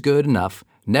nothing is good enough,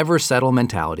 never settle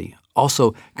mentality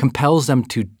also compels them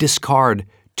to discard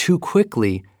too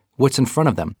quickly what's in front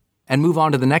of them and move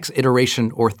on to the next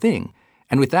iteration or thing.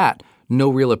 And with that, no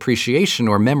real appreciation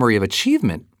or memory of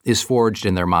achievement is forged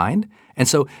in their mind, and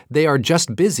so they are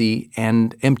just busy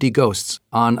and empty ghosts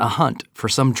on a hunt for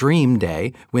some dream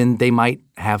day when they might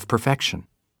have perfection.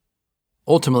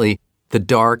 Ultimately, the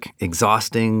dark,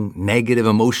 exhausting, negative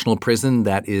emotional prison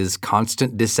that is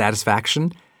constant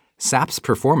dissatisfaction saps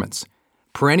performance.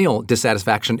 Perennial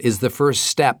dissatisfaction is the first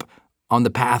step on the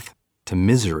path to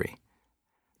misery.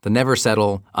 The never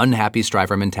settle, unhappy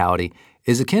striver mentality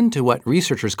is akin to what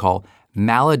researchers call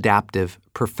maladaptive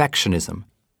perfectionism.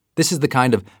 This is the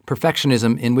kind of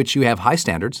perfectionism in which you have high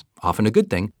standards, often a good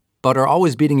thing, but are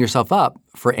always beating yourself up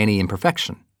for any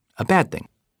imperfection, a bad thing.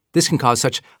 This can cause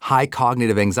such high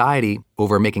cognitive anxiety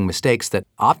over making mistakes that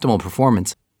optimal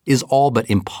performance is all but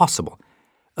impossible.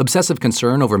 Obsessive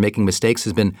concern over making mistakes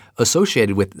has been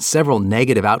associated with several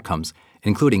negative outcomes,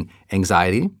 including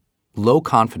anxiety, low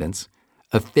confidence,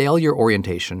 a failure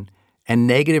orientation, and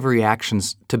negative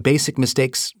reactions to basic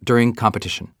mistakes during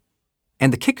competition.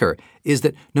 And the kicker is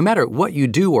that no matter what you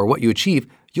do or what you achieve,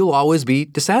 you'll always be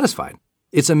dissatisfied.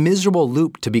 It's a miserable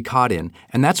loop to be caught in,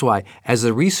 and that's why, as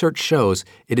the research shows,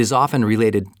 it is often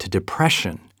related to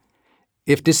depression.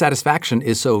 If dissatisfaction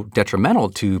is so detrimental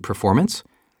to performance,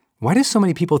 why do so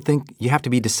many people think you have to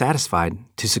be dissatisfied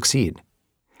to succeed?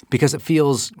 Because it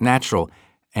feels natural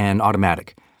and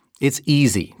automatic. It's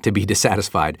easy to be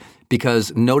dissatisfied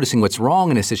because noticing what's wrong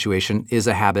in a situation is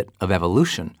a habit of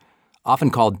evolution.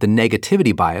 Often called the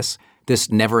negativity bias,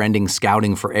 this never-ending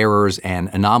scouting for errors and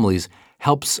anomalies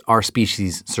helps our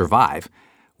species survive.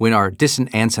 When our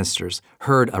distant ancestors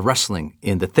heard a rustling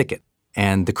in the thicket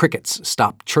and the crickets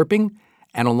stopped chirping,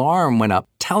 an alarm went up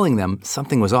telling them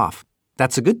something was off.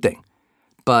 That's a good thing.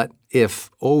 But if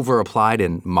over-applied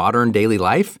in modern daily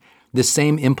life, this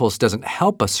same impulse doesn't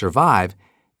help us survive,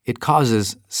 it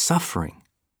causes suffering.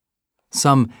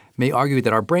 Some may argue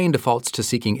that our brain defaults to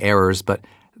seeking errors, but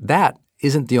that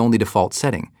isn't the only default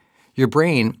setting. Your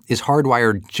brain is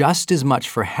hardwired just as much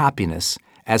for happiness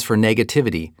as for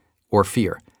negativity or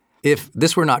fear. If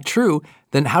this were not true,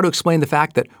 then how to explain the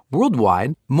fact that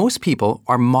worldwide, most people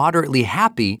are moderately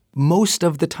happy most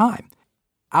of the time?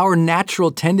 Our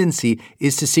natural tendency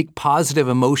is to seek positive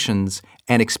emotions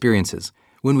and experiences.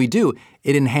 When we do,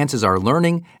 it enhances our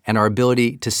learning and our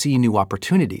ability to see new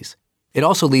opportunities. It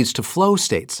also leads to flow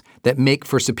states that make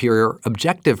for superior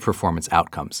objective performance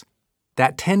outcomes.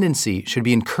 That tendency should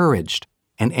be encouraged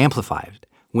and amplified.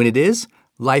 When it is,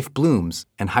 life blooms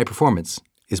and high performance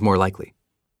is more likely.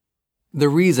 The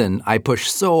reason I push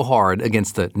so hard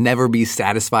against the never be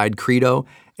satisfied credo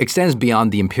extends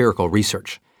beyond the empirical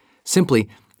research. Simply,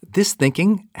 this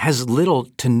thinking has little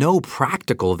to no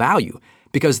practical value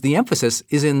because the emphasis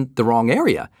is in the wrong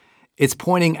area. It's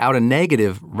pointing out a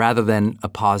negative rather than a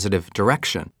positive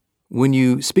direction. When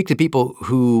you speak to people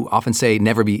who often say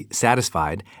never be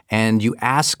satisfied and you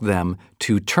ask them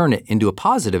to turn it into a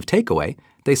positive takeaway,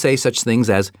 they say such things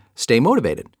as stay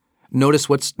motivated, notice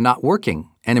what's not working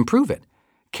and improve it,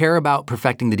 care about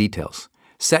perfecting the details,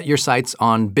 set your sights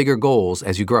on bigger goals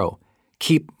as you grow,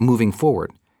 keep moving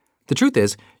forward. The truth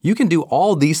is, you can do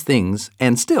all these things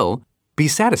and still be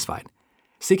satisfied.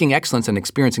 Seeking excellence and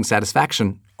experiencing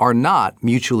satisfaction are not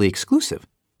mutually exclusive.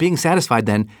 Being satisfied,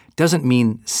 then, doesn't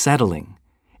mean settling.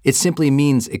 It simply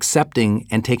means accepting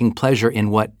and taking pleasure in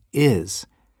what is.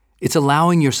 It's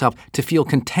allowing yourself to feel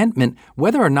contentment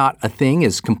whether or not a thing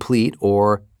is complete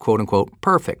or, quote-unquote,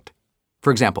 perfect.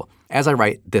 For example, as I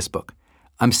write this book,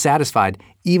 I'm satisfied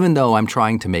even though I'm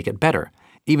trying to make it better,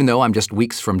 even though I'm just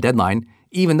weeks from deadline,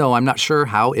 even though I'm not sure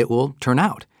how it will turn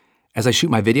out. As I shoot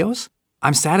my videos,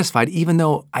 I'm satisfied even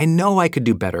though I know I could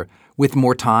do better with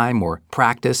more time or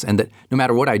practice, and that no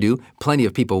matter what I do, plenty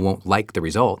of people won't like the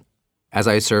result. As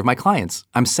I serve my clients,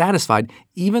 I'm satisfied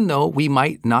even though we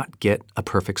might not get a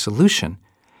perfect solution.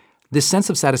 This sense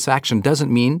of satisfaction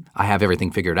doesn't mean I have everything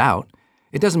figured out.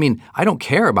 It doesn't mean I don't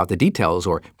care about the details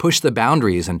or push the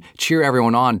boundaries and cheer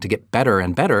everyone on to get better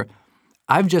and better.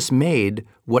 I've just made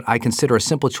what I consider a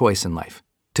simple choice in life,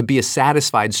 to be a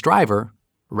satisfied striver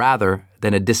rather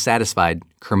than a dissatisfied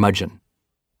curmudgeon.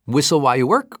 Whistle while you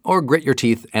work or grit your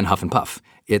teeth and huff and puff.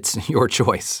 It's your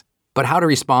choice. But how to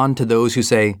respond to those who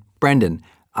say, Brendan,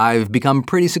 I've become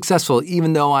pretty successful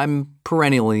even though I'm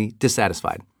perennially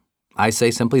dissatisfied. I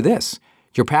say simply this: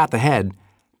 your path ahead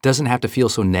doesn't have to feel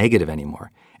so negative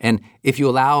anymore. And if you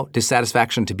allow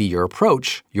dissatisfaction to be your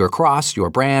approach, your cross, your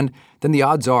brand, then the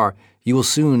odds are you will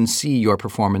soon see your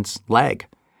performance lag.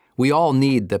 We all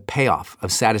need the payoff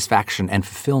of satisfaction and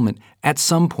fulfillment at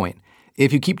some point.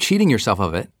 If you keep cheating yourself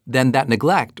of it, then that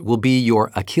neglect will be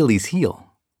your Achilles heel.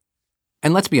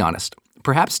 And let's be honest,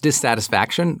 perhaps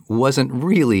dissatisfaction wasn't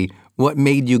really what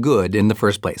made you good in the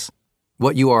first place.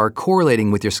 What you are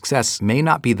correlating with your success may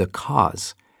not be the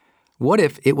cause. What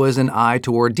if it was an eye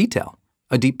toward detail,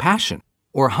 a deep passion,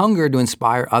 or hunger to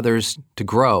inspire others to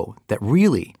grow that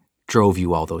really drove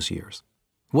you all those years?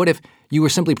 What if you were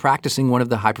simply practicing one of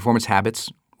the high-performance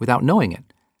habits without knowing it?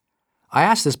 I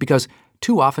ask this because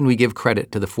too often we give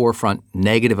credit to the forefront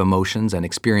negative emotions and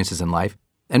experiences in life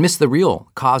and miss the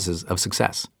real causes of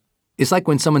success. It's like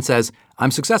when someone says,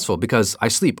 "I'm successful because I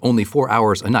sleep only 4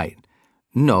 hours a night."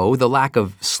 No, the lack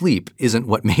of sleep isn't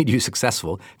what made you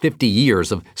successful. 50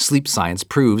 years of sleep science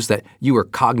proves that you were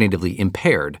cognitively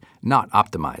impaired, not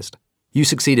optimized. You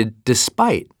succeeded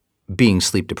despite being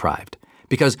sleep deprived,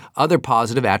 because other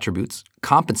positive attributes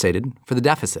compensated for the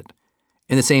deficit.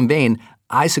 In the same vein,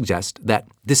 I suggest that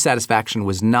dissatisfaction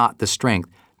was not the strength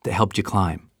that helped you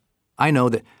climb. I know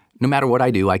that no matter what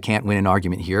I do, I can't win an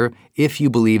argument here if you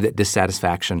believe that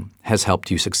dissatisfaction has helped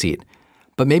you succeed.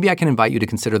 But maybe I can invite you to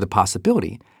consider the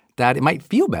possibility that it might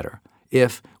feel better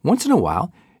if, once in a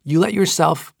while, you let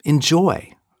yourself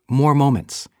enjoy more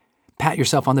moments. Pat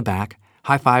yourself on the back,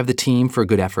 high-five the team for a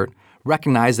good effort,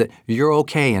 recognize that you're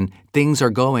okay and things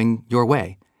are going your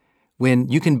way. When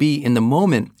you can be in the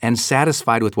moment and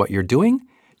satisfied with what you're doing,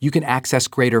 you can access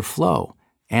greater flow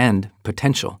and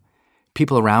potential.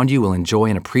 People around you will enjoy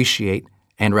and appreciate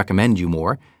and recommend you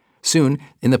more. Soon,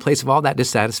 in the place of all that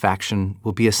dissatisfaction,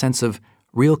 will be a sense of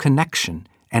real connection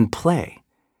and play.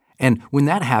 And when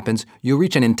that happens, you'll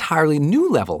reach an entirely new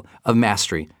level of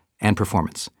mastery and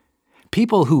performance.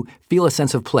 People who feel a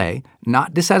sense of play,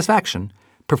 not dissatisfaction,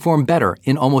 perform better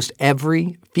in almost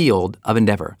every field of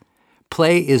endeavor.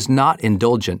 Play is not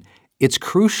indulgent. It's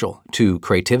crucial to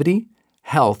creativity,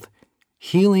 health,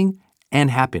 healing, and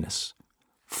happiness.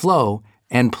 Flow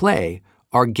and play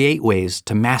are gateways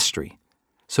to mastery.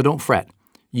 So don't fret.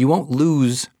 You won't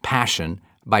lose passion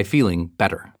by feeling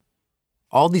better.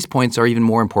 All these points are even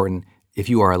more important if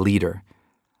you are a leader.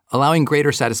 Allowing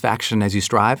greater satisfaction as you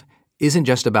strive isn't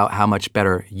just about how much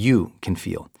better you can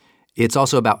feel. It's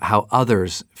also about how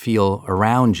others feel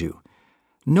around you.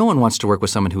 No one wants to work with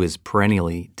someone who is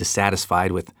perennially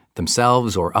dissatisfied with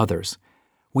themselves or others.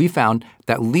 We found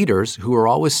that leaders who are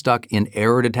always stuck in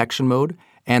error detection mode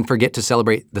and forget to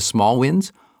celebrate the small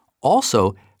wins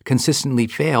also consistently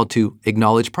fail to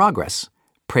acknowledge progress,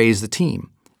 praise the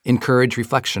team, encourage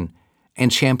reflection,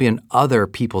 and champion other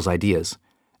people's ideas.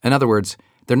 In other words,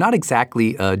 they're not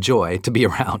exactly a joy to be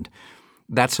around.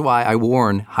 That's why I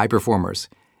warn high performers.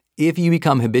 If you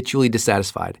become habitually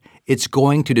dissatisfied, it's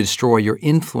going to destroy your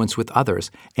influence with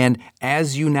others. And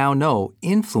as you now know,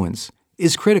 influence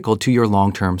is critical to your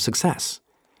long-term success.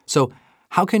 So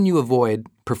how can you avoid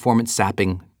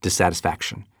performance-sapping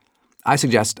dissatisfaction? I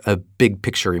suggest a big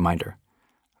picture reminder.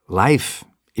 Life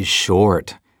is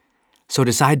short, so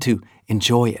decide to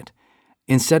enjoy it.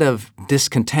 Instead of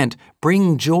discontent,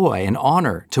 bring joy and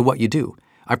honor to what you do.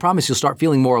 I promise you'll start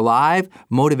feeling more alive,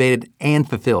 motivated, and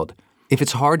fulfilled. If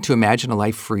it's hard to imagine a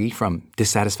life free from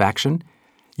dissatisfaction,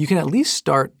 you can at least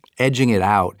start edging it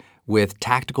out with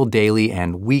tactical daily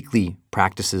and weekly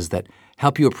practices that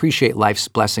help you appreciate life's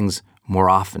blessings more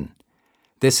often.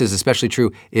 This is especially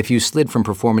true if you slid from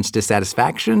performance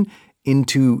dissatisfaction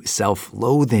into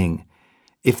self-loathing.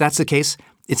 If that's the case,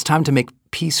 it's time to make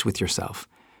peace with yourself.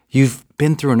 You've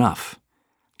been through enough.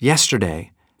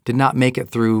 Yesterday did not make it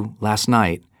through last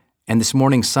night, and this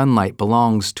morning's sunlight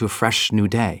belongs to a fresh new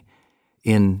day.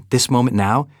 In this moment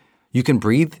now, you can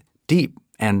breathe deep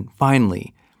and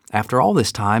finally, after all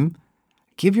this time,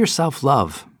 give yourself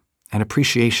love and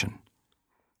appreciation.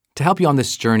 To help you on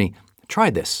this journey,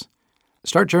 try this.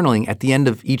 Start journaling at the end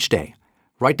of each day.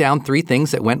 Write down 3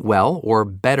 things that went well or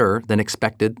better than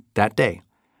expected that day.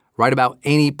 Write about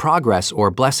any progress or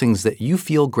blessings that you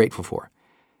feel grateful for.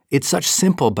 It's such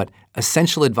simple but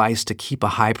essential advice to keep a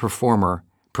high performer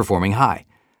performing high.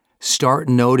 Start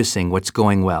noticing what's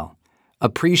going well.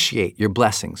 Appreciate your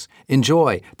blessings,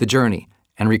 enjoy the journey,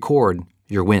 and record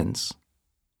your wins.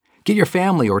 Get your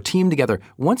family or team together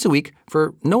once a week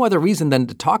for no other reason than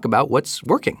to talk about what's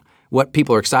working, what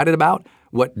people are excited about,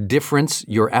 what difference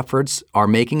your efforts are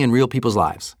making in real people's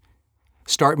lives.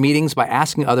 Start meetings by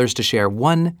asking others to share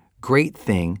one great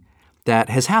thing that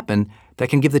has happened that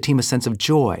can give the team a sense of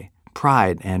joy,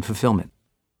 pride, and fulfillment.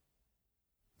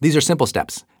 These are simple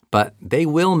steps, but they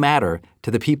will matter to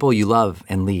the people you love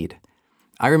and lead.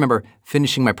 I remember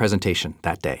finishing my presentation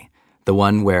that day, the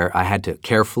one where I had to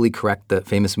carefully correct the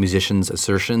famous musician's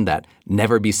assertion that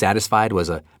never be satisfied was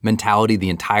a mentality the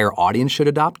entire audience should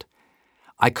adopt.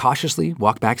 I cautiously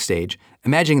walked backstage,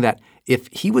 imagining that if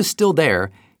he was still there,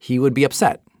 he would be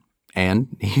upset.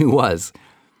 And he was.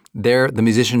 There the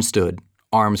musician stood,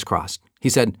 arms crossed. He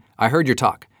said, "I heard your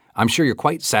talk. I'm sure you're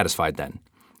quite satisfied then."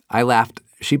 I laughed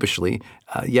sheepishly.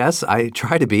 Yes, I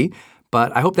try to be,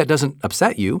 but I hope that doesn't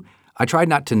upset you. I tried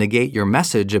not to negate your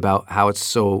message about how it's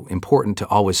so important to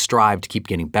always strive to keep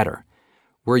getting better.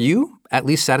 Were you at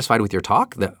least satisfied with your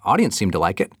talk? The audience seemed to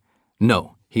like it.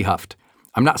 No, he huffed.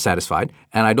 I'm not satisfied,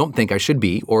 and I don't think I should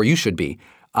be, or you should be.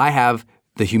 I have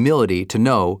the humility to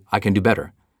know I can do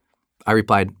better. I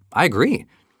replied, I agree.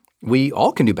 We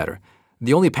all can do better.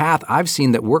 The only path I've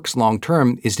seen that works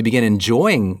long-term is to begin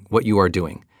enjoying what you are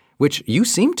doing, which you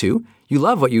seem to. You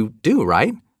love what you do,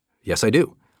 right? Yes, I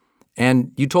do.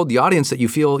 And you told the audience that you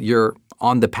feel you're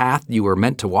on the path you were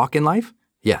meant to walk in life?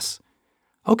 Yes.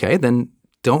 Okay, then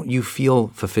don't you feel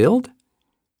fulfilled?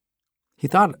 He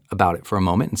thought about it for a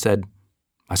moment and said,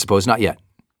 I suppose not yet.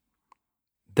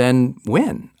 Then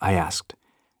when? I asked.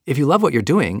 If you love what you're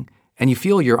doing and you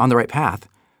feel you're on the right path,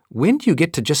 when do you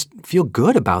get to just feel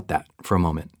good about that for a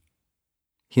moment?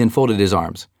 He unfolded his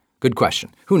arms. Good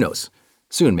question. Who knows?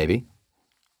 Soon, maybe.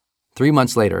 3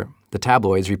 months later, the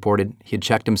tabloids reported he had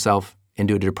checked himself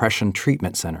into a depression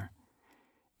treatment center.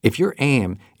 If your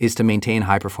aim is to maintain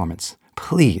high performance,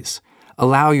 please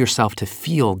allow yourself to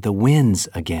feel the wins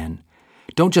again.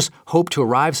 Don't just hope to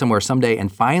arrive somewhere someday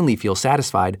and finally feel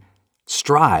satisfied.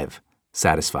 Strive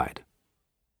satisfied.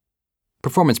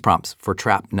 Performance prompts for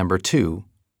trap number 2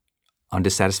 on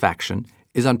dissatisfaction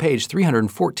is on page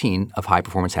 314 of High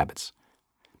Performance Habits.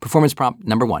 Performance prompt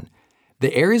number 1.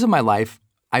 The areas of my life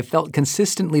I felt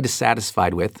consistently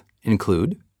dissatisfied with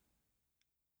include.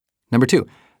 Number 2.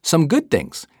 Some good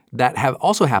things that have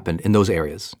also happened in those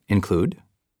areas include.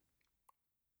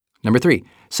 Number 3.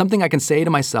 Something I can say to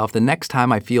myself the next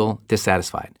time I feel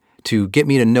dissatisfied to get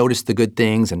me to notice the good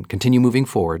things and continue moving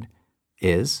forward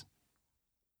is.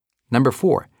 Number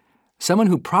 4. Someone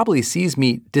who probably sees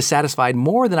me dissatisfied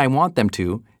more than I want them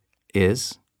to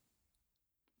is.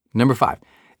 Number 5.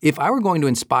 If I were going to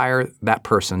inspire that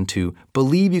person to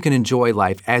believe you can enjoy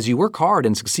life as you work hard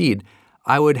and succeed,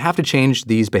 I would have to change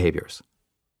these behaviors.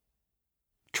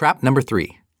 Trap number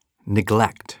 3.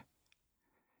 Neglect.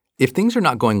 If things are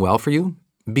not going well for you,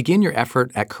 begin your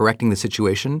effort at correcting the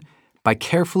situation by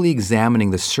carefully examining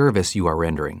the service you are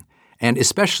rendering, and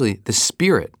especially the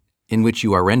spirit in which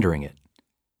you are rendering it.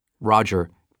 Roger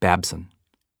Babson.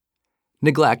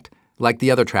 Neglect, like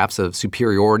the other traps of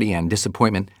superiority and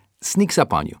disappointment, sneaks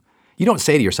up on you. You don't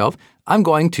say to yourself, I'm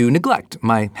going to neglect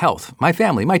my health, my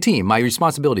family, my team, my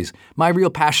responsibilities, my real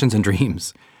passions and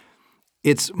dreams.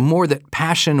 It's more that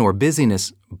passion or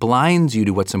busyness blinds you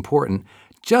to what's important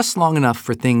just long enough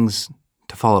for things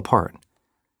to fall apart.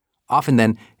 Often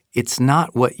then, it's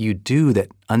not what you do that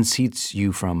unseats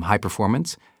you from high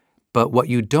performance, but what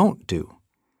you don't do.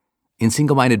 In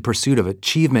single-minded pursuit of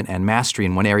achievement and mastery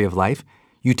in one area of life,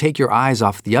 you take your eyes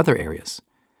off the other areas.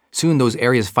 Soon those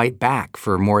areas fight back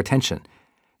for more attention.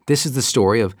 This is the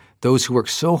story of those who work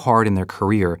so hard in their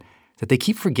career that they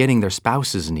keep forgetting their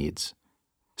spouse's needs.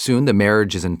 Soon the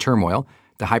marriage is in turmoil,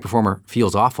 the high performer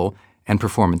feels awful, and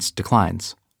performance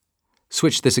declines.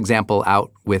 Switch this example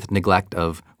out with neglect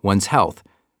of one's health,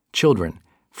 children,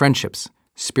 friendships,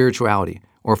 spirituality,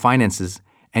 or finances,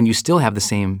 and you still have the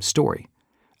same story.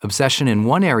 Obsession in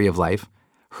one area of life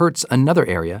hurts another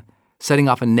area, setting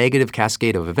off a negative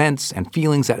cascade of events and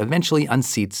feelings that eventually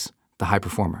unseats the high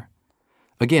performer.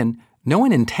 Again, no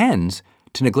one intends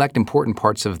to neglect important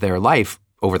parts of their life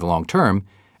over the long term,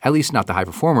 at least not the high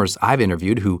performers I've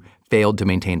interviewed who failed to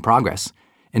maintain progress.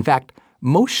 In fact,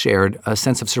 most shared a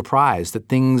sense of surprise that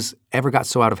things ever got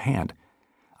so out of hand.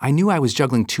 I knew I was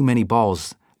juggling too many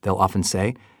balls, they'll often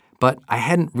say, but I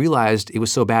hadn't realized it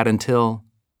was so bad until.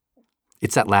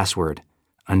 It's that last word,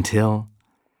 until.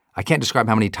 I can't describe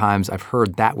how many times I've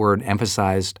heard that word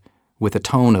emphasized with a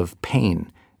tone of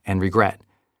pain and regret.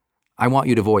 I want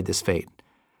you to avoid this fate.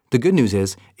 The good news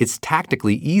is it's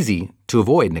tactically easy to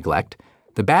avoid neglect.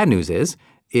 The bad news is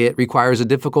it requires a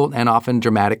difficult and often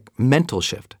dramatic mental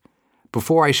shift.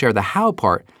 Before I share the how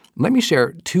part, let me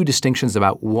share 2 distinctions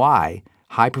about why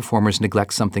high performers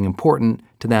neglect something important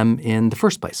to them in the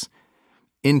first place.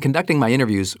 In conducting my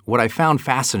interviews, what I found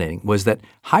fascinating was that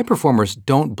high performers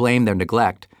don't blame their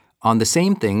neglect on the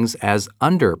same things as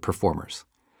underperformers.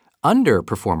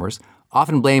 Underperformers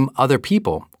often blame other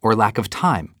people or lack of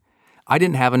time. I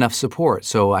didn't have enough support,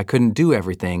 so I couldn't do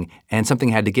everything and something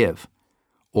had to give.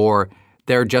 Or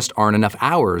there just aren't enough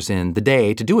hours in the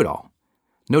day to do it all.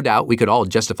 No doubt we could all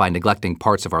justify neglecting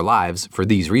parts of our lives for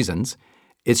these reasons.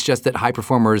 It's just that high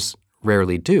performers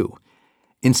rarely do.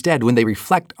 Instead, when they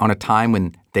reflect on a time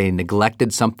when they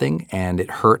neglected something and it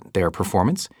hurt their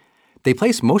performance, they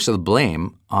place most of the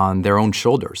blame on their own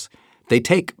shoulders. They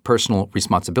take personal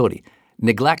responsibility.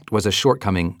 Neglect was a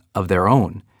shortcoming of their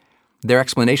own. Their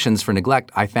explanations for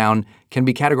neglect, I found, can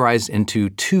be categorized into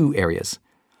two areas: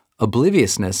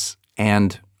 obliviousness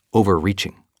and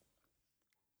overreaching.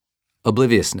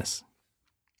 Obliviousness.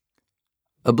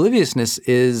 Obliviousness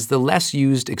is the less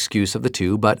used excuse of the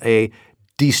two, but a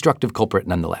destructive culprit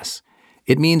nonetheless.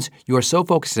 It means you are so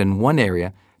focused in one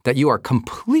area that you are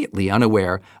completely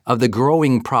unaware of the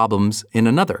growing problems in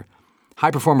another.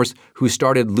 High performers who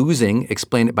started losing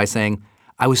explain it by saying,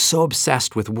 "I was so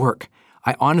obsessed with work,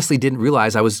 I honestly didn't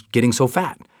realize I was getting so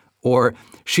fat." Or,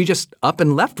 "She just up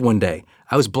and left one day.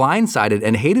 I was blindsided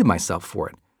and hated myself for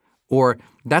it." Or,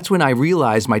 "That's when I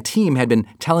realized my team had been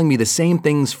telling me the same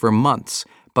things for months,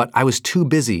 but I was too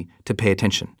busy to pay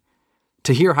attention."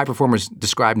 To hear high performers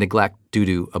describe neglect due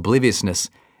to obliviousness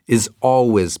is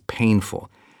always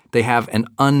painful. They have an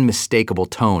unmistakable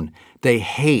tone. They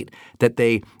hate that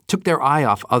they took their eye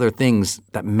off other things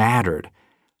that mattered.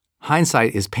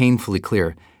 Hindsight is painfully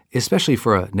clear, especially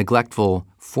for a neglectful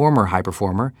former high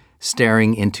performer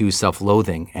staring into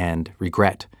self-loathing and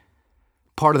regret.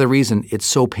 Part of the reason it's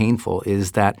so painful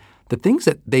is that the things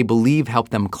that they believe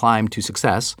helped them climb to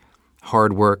success,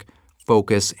 hard work,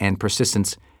 focus, and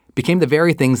persistence, became the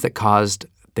very things that caused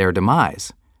their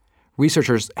demise.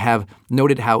 Researchers have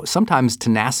noted how sometimes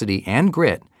tenacity and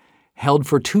grit, held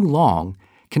for too long,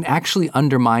 can actually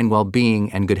undermine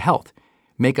well-being and good health,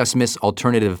 make us miss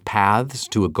alternative paths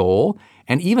to a goal,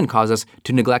 and even cause us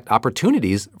to neglect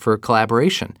opportunities for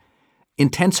collaboration.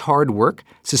 Intense hard work,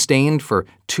 sustained for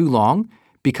too long,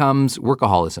 becomes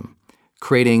workaholism,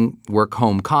 creating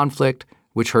work-home conflict,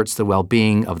 which hurts the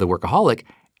well-being of the workaholic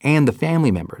and the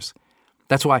family members.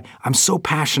 That's why I'm so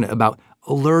passionate about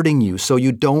alerting you so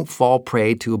you don't fall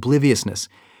prey to obliviousness.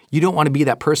 You don't want to be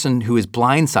that person who is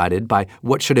blindsided by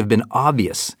what should have been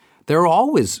obvious. There are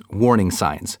always warning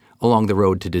signs along the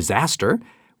road to disaster.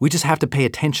 We just have to pay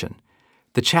attention.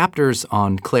 The chapters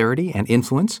on clarity and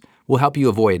influence will help you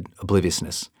avoid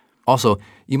obliviousness. Also,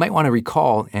 you might want to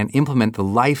recall and implement the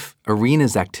Life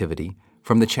Arenas activity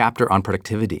from the chapter on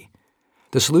productivity.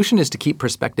 The solution is to keep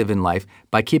perspective in life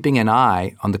by keeping an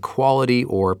eye on the quality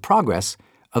or progress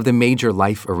of the major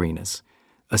life arenas.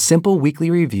 A simple weekly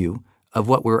review of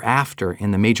what we're after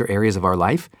in the major areas of our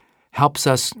life helps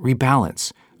us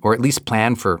rebalance, or at least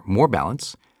plan for more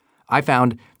balance. I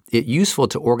found it useful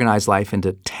to organize life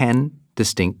into 10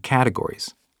 distinct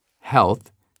categories: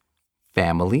 health,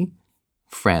 family,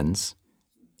 friends,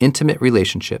 intimate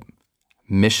relationship,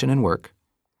 mission and work,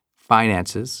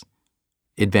 finances,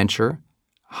 adventure,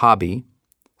 hobby,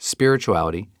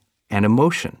 spirituality, and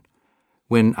emotion.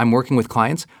 When I'm working with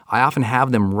clients, I often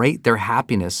have them rate their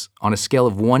happiness on a scale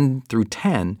of 1 through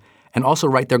 10 and also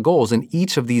write their goals in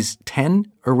each of these 10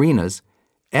 arenas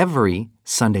every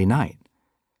Sunday night.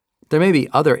 There may be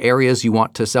other areas you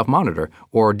want to self-monitor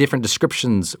or different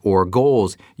descriptions or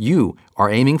goals you are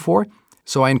aiming for,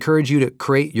 so I encourage you to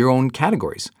create your own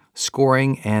categories,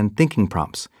 scoring, and thinking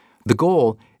prompts. The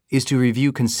goal is to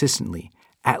review consistently,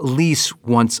 at least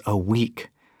once a week.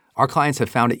 Our clients have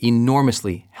found it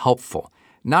enormously helpful,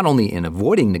 not only in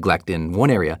avoiding neglect in one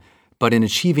area, but in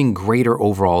achieving greater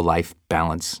overall life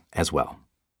balance as well.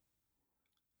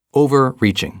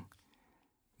 Overreaching.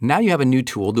 Now you have a new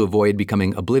tool to avoid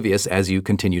becoming oblivious as you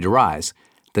continue to rise.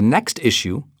 The next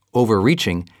issue,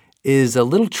 overreaching, is a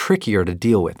little trickier to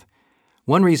deal with.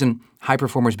 One reason high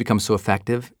performers become so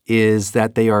effective is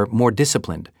that they are more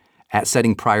disciplined at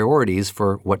setting priorities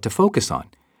for what to focus on.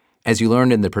 As you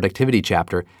learned in the productivity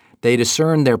chapter, they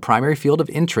discern their primary field of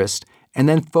interest and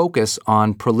then focus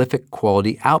on prolific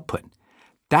quality output.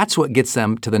 That's what gets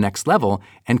them to the next level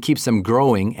and keeps them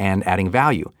growing and adding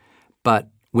value. But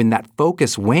when that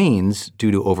focus wanes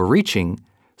due to overreaching,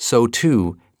 so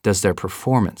too does their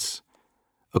performance.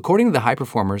 According to the high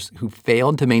performers who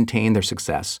failed to maintain their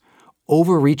success,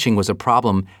 overreaching was a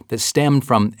problem that stemmed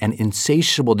from an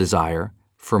insatiable desire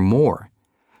for more,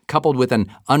 coupled with an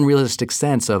unrealistic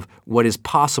sense of what is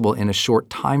possible in a short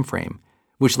time frame,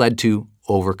 which led to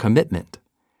overcommitment.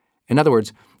 In other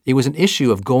words, it was an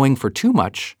issue of going for too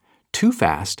much, too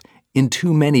fast, in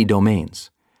too many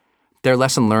domains. Their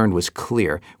lesson learned was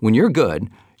clear. When you're good,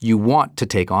 you want to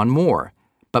take on more,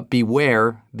 but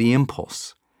beware the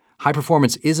impulse. High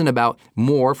performance isn't about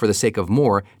more for the sake of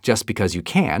more just because you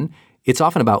can. It's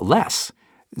often about less,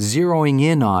 zeroing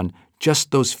in on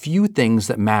just those few things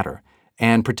that matter,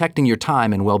 and protecting your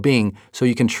time and well-being so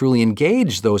you can truly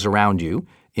engage those around you,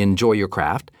 enjoy your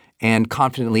craft, and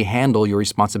confidently handle your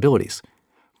responsibilities.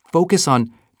 Focus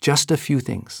on just a few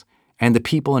things and the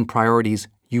people and priorities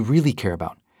you really care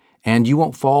about, and you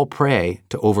won't fall prey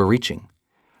to overreaching.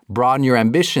 Broaden your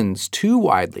ambitions too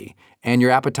widely, and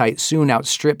your appetite soon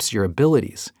outstrips your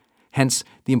abilities. Hence,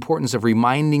 the importance of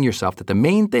reminding yourself that the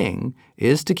main thing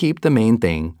is to keep the main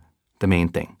thing the main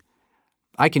thing.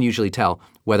 I can usually tell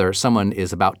whether someone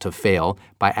is about to fail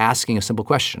by asking a simple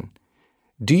question.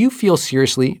 Do you feel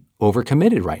seriously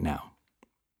overcommitted right now?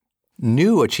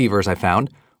 New achievers, I found,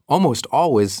 almost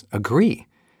always agree.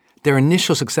 Their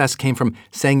initial success came from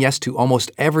saying yes to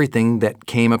almost everything that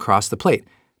came across the plate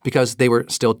because they were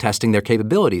still testing their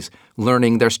capabilities,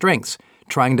 learning their strengths,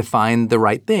 trying to find the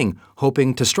right thing,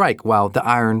 hoping to strike while the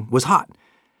iron was hot.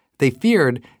 They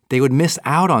feared they would miss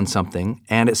out on something,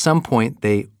 and at some point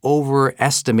they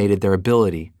overestimated their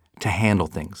ability to handle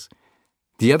things.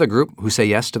 The other group who say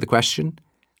yes to the question,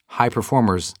 high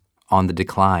performers on the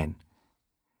decline.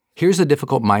 Here's a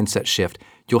difficult mindset shift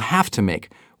you'll have to make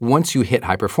once you hit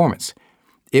high performance.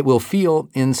 It will feel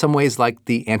in some ways like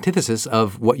the antithesis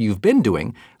of what you've been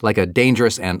doing, like a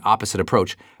dangerous and opposite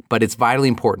approach, but it's vitally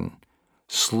important.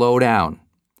 Slow down,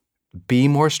 be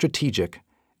more strategic,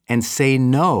 and say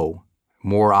no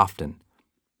more often.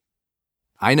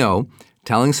 I know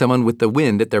telling someone with the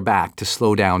wind at their back to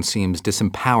slow down seems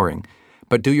disempowering,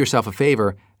 but do yourself a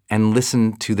favor and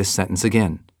listen to this sentence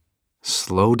again.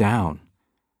 Slow down,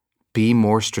 be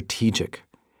more strategic,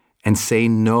 and say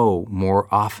no more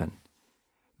often.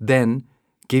 Then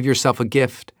give yourself a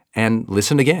gift and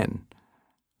listen again.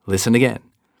 Listen again.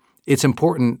 It's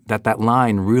important that that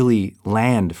line really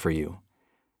land for you.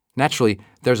 Naturally,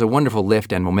 there's a wonderful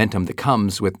lift and momentum that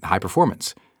comes with high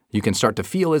performance. You can start to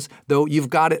feel as though you've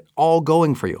got it all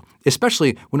going for you,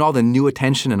 especially when all the new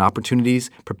attention and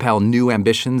opportunities propel new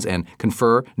ambitions and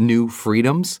confer new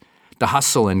freedoms. The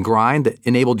hustle and grind that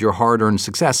enabled your hard-earned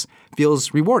success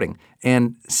feels rewarding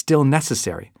and still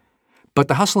necessary. But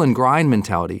the hustle and grind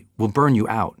mentality will burn you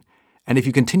out. And if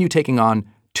you continue taking on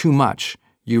too much,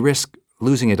 you risk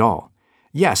losing it all.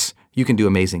 Yes, you can do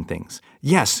amazing things.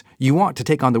 Yes, you want to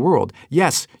take on the world.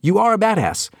 Yes, you are a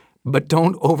badass. But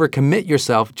don't overcommit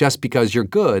yourself just because you're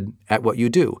good at what you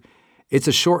do. It's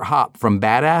a short hop from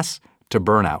badass to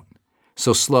burnout.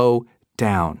 So slow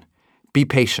down. Be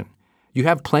patient. You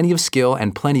have plenty of skill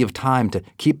and plenty of time to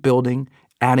keep building,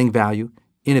 adding value,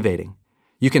 innovating.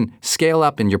 You can scale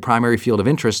up in your primary field of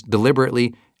interest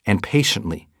deliberately and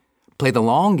patiently. Play the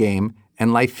long game,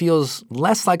 and life feels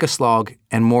less like a slog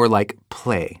and more like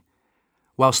play.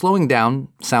 While slowing down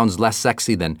sounds less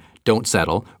sexy than don't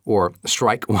settle or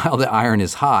strike while the iron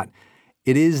is hot,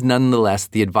 it is nonetheless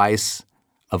the advice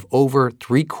of over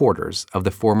 3/4 of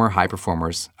the former high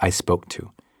performers I spoke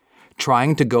to.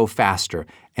 Trying to go faster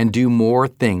and do more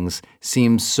things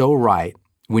seems so right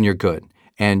when you're good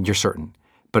and you're certain,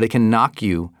 but it can knock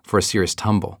you for a serious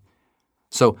tumble.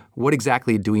 So what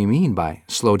exactly do we mean by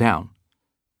slow down?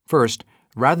 First,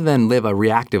 rather than live a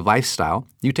reactive lifestyle,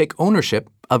 you take ownership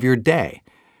of your day.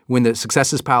 When the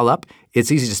successes pile up,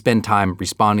 it's easy to spend time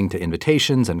responding to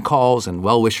invitations and calls and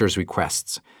well-wishers'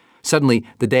 requests. Suddenly,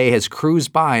 the day has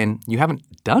cruised by and you haven't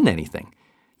done anything.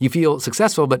 You feel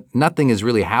successful, but nothing is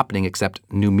really happening except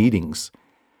new meetings.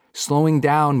 Slowing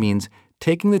down means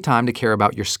taking the time to care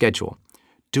about your schedule,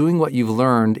 doing what you've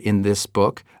learned in this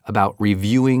book about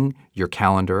reviewing your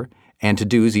calendar and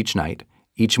to-dos each night,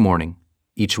 each morning,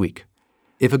 each week.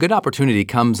 If a good opportunity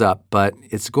comes up, but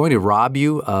it's going to rob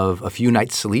you of a few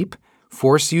nights' sleep,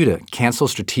 force you to cancel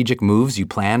strategic moves you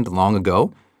planned long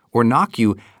ago, or knock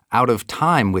you out of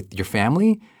time with your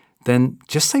family, then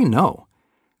just say no.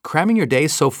 Cramming your day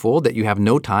so full that you have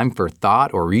no time for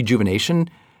thought or rejuvenation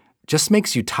just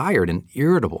makes you tired and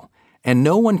irritable, and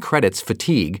no one credits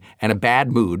fatigue and a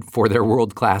bad mood for their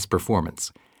world-class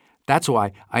performance. That's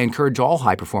why I encourage all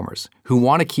high performers who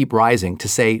want to keep rising to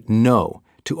say no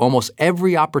to almost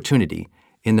every opportunity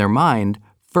in their mind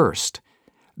first,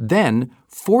 then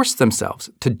force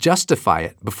themselves to justify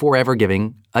it before ever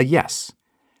giving a yes.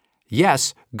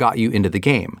 Yes got you into the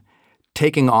game.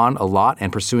 Taking on a lot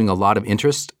and pursuing a lot of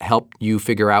interest helped you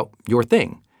figure out your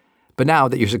thing. But now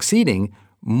that you're succeeding,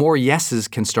 more yeses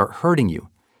can start hurting you.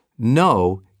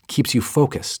 No keeps you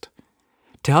focused.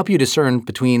 To help you discern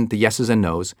between the yeses and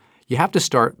nos, you have to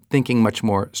start thinking much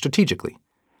more strategically.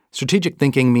 Strategic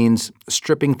thinking means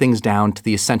stripping things down to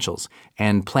the essentials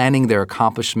and planning their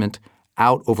accomplishment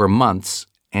out over months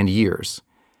and years.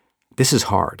 This is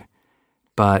hard,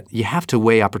 but you have to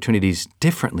weigh opportunities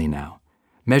differently now,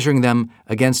 measuring them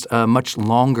against a much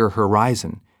longer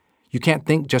horizon. You can't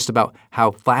think just about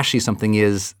how flashy something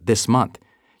is this month.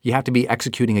 You have to be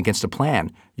executing against a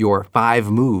plan, your 5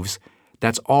 moves,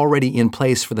 that's already in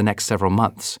place for the next several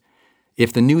months.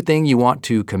 If the new thing you want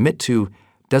to commit to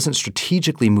doesn't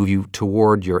strategically move you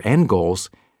toward your end goals,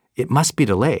 it must be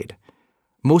delayed.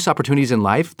 Most opportunities in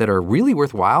life that are really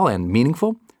worthwhile and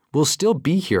meaningful we'll still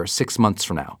be here 6 months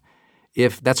from now.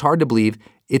 If that's hard to believe,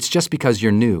 it's just because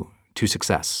you're new to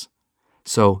success.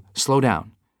 So slow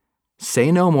down.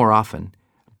 Say no more often.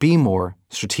 Be more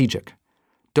strategic.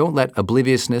 Don't let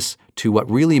obliviousness to what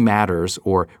really matters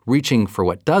or reaching for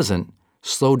what doesn't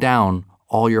slow down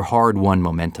all your hard-won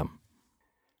momentum.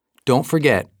 Don't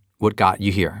forget what got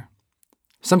you here.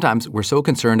 Sometimes we're so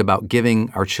concerned about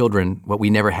giving our children what we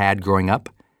never had growing up,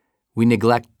 we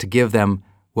neglect to give them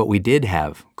what we did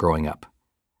have growing up.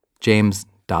 James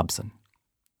Dobson.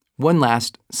 One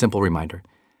last simple reminder.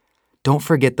 Don't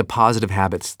forget the positive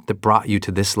habits that brought you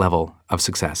to this level of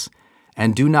success,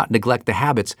 and do not neglect the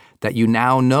habits that you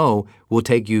now know will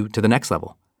take you to the next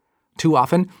level. Too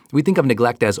often, we think of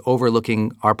neglect as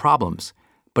overlooking our problems,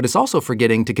 but it's also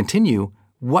forgetting to continue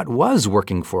what was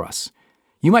working for us.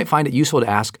 You might find it useful to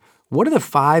ask, what are the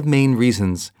 5 main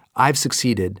reasons I've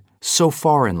succeeded so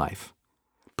far in life?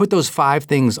 Put those 5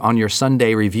 things on your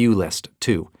Sunday review list,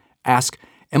 too. Ask,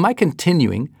 am I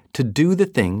continuing to do the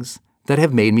things that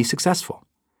have made me successful?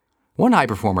 One high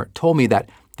performer told me that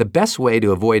the best way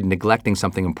to avoid neglecting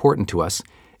something important to us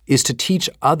is to teach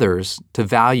others to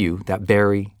value that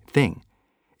very thing.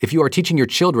 If you are teaching your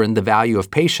children the value of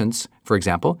patience, for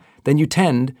example, then you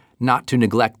tend not to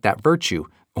neglect that virtue,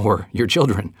 or your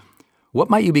children. What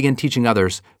might you begin teaching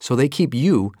others so they keep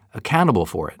you accountable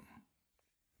for it?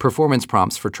 Performance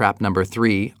prompts for trap number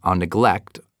 3 on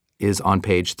neglect is on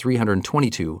page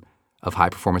 322 of High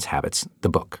Performance Habits, the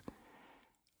book.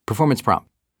 Performance prompt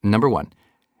number 1.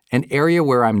 An area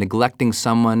where I'm neglecting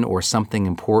someone or something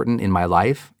important in my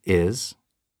life is...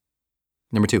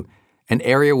 Number 2. An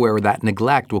area where that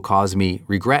neglect will cause me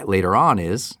regret later on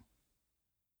is...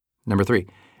 Number 3.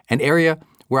 An area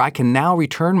where I can now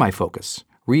return my focus,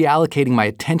 reallocating my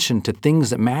attention to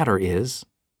things that matter is...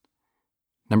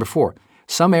 Number 4.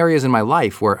 Some areas in my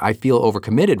life where I feel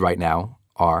overcommitted right now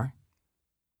are...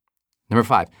 Number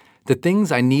 5. The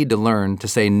things I need to learn to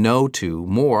say no to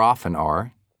more often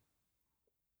are...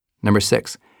 Number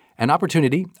 6. An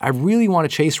opportunity I really want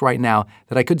to chase right now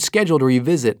that I could schedule to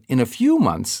revisit in a few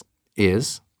months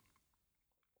is...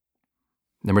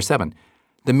 Number 7.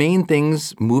 The main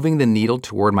things moving the needle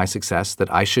toward my success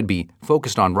that I should be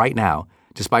focused on right now,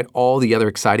 despite all the other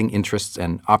exciting interests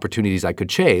and opportunities I could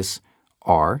chase,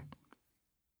 are...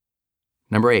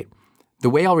 Number 8. The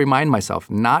way I'll remind myself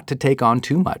not to take on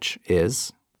too much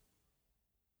is...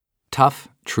 Tough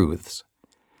truths.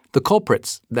 The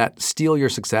culprits that steal your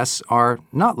success are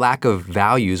not lack of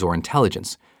values or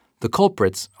intelligence. The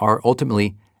culprits are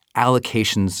ultimately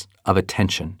allocations of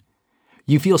attention.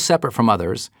 You feel separate from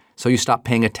others, so you stop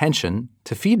paying attention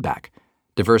to feedback,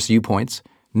 diverse viewpoints,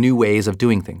 new ways of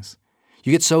doing things.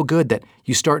 You get so good that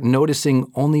you start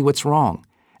noticing only what's wrong,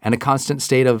 and a constant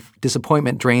state of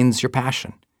disappointment drains your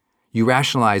passion. You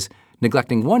rationalize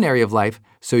neglecting one area of life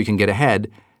so you can get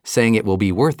ahead, saying it will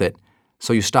be worth it,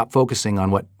 so you stop focusing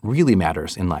on what really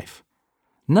matters in life.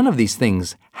 None of these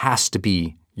things has to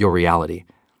be your reality.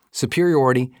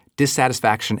 Superiority,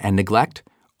 dissatisfaction, and neglect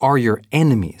are your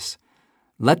enemies.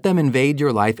 Let them invade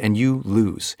your life and you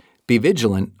lose. Be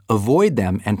vigilant, avoid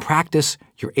them, and practice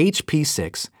your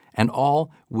HP6, and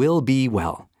all will be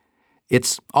well.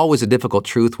 It's always a difficult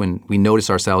truth when we notice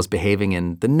ourselves behaving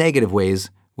in the negative ways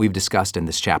we've discussed in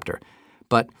this chapter.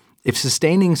 But if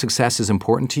sustaining success is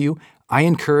important to you, I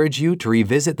encourage you to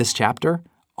revisit this chapter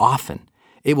often.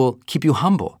 It will keep you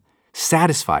humble,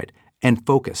 satisfied, and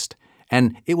focused,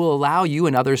 and it will allow you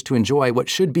and others to enjoy what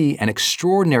should be an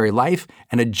extraordinary life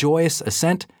and a joyous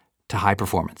ascent to high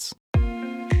performance.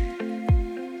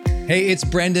 Hey, it's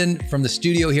Brendan from the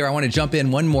studio here. I want to jump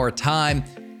in one more time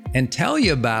and tell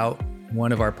you about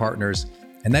one of our partners,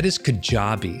 and that is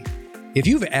Kajabi. If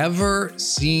you've ever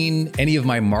seen any of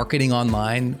my marketing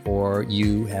online, or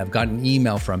you have gotten an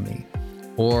email from me,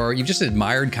 or you've just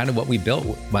admired kind of what we built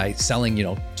by selling,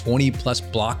 20 plus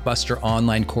blockbuster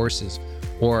online courses,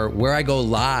 or where I go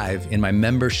live in my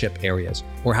membership areas,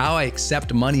 or how I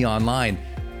accept money online,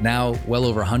 now well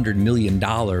over $100 million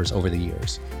over the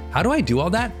years. How do I do all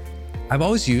that? I've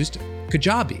always used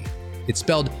Kajabi. It's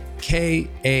spelled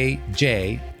Kajabi.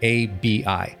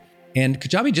 And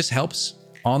Kajabi just helps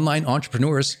online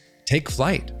entrepreneurs take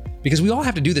flight, because we all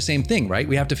have to do the same thing, right?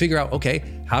 We have to figure out, okay,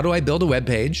 how do I build a web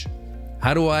page?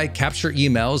 How do I capture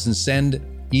emails and send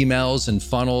emails and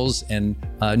funnels and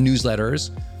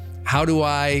newsletters? How do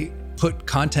I put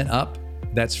content up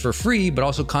that's for free, but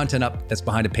also content up that's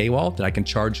behind a paywall that I can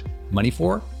charge money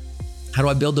for? How do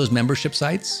I build those membership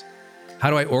sites?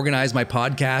 How do I organize my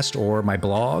podcast or my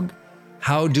blog?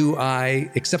 How do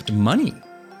I accept money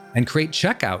and create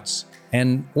checkouts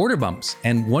and order bumps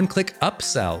and one-click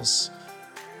upsells?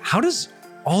 How does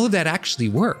all of that actually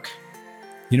work?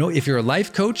 If you're a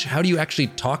life coach, how do you actually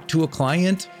talk to a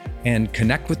client and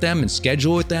connect with them and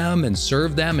schedule with them and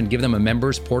serve them and give them a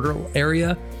members portal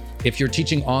area? If you're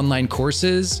teaching online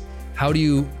courses, how do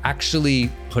you actually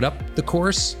put up the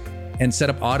course and set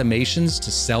up automations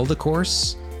to sell the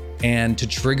course and to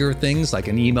trigger things like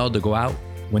an email to go out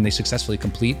when they successfully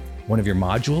complete one of your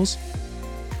modules?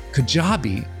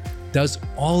 Kajabi does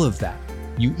all of that.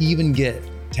 You even get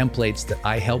templates that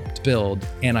I helped build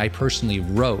and I personally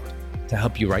wrote to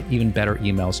help you write even better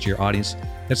emails to your audience.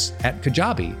 That's at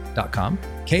kajabi.com,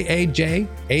 Kajabi.com.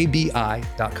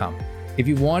 If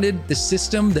you wanted the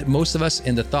system that most of us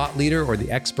in the thought leader or the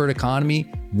expert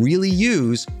economy really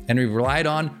use and we've relied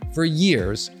on for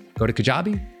years, go to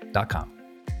kajabi.com.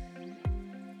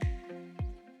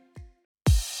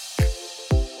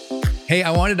 Hey,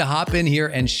 I wanted to hop in here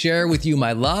and share with you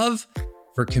my love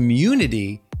for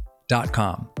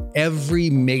community.com. Every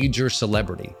major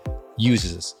celebrity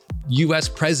uses this. US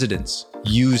presidents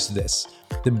use this.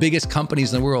 The biggest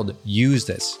companies in the world use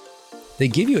this. They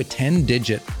give you a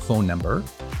 10-digit phone number,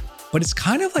 but it's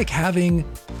kind of like having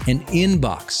an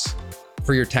inbox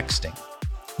for your texting.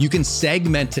 You can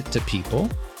segment it to people,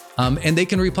 and they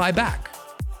can reply back.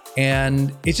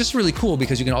 And it's just really cool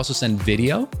because you can also send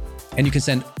video and you can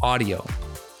send audio.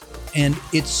 And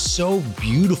it's so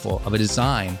beautiful of a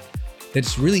design that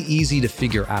it's really easy to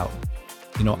figure out.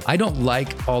 I don't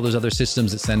like all those other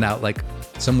systems that send out like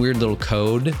some weird little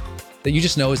code that you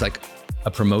just know is like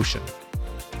a promotion.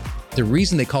 The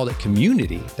reason they called it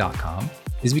community.com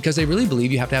is because they really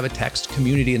believe you have to have a text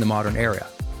community in the modern era.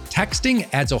 Texting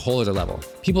adds a whole other level.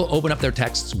 People open up their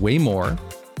texts way more.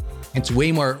 It's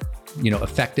way more,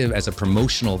 effective as a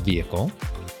promotional vehicle.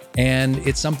 And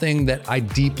it's something that I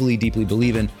deeply, deeply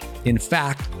believe in. In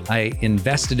fact, I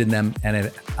invested in them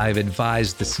and I've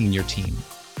advised the senior team.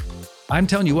 I'm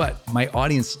telling you what, my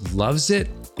audience loves it.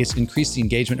 It's increased the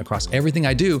engagement across everything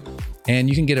I do. And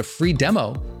you can get a free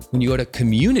demo when you go to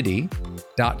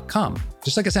community.com.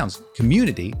 Just like it sounds,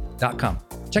 community.com.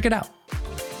 Check it out.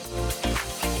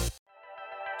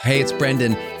 Hey, it's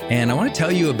Brendan, and I want to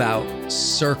tell you about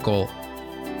Circle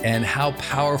and how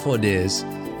powerful it is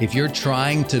if you're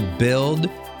trying to build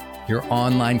your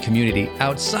online community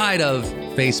outside of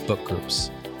Facebook groups.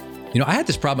 I had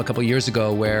this problem a couple years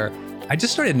ago where I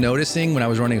just started noticing when I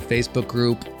was running a Facebook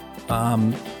group,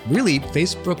 really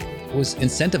Facebook was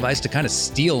incentivized to kind of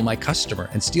steal my customer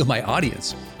and steal my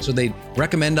audience. So they'd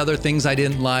recommend other things I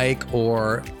didn't like,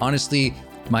 or honestly,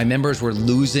 my members were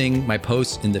losing my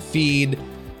posts in the feed.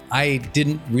 I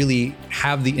didn't really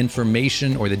have the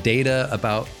information or the data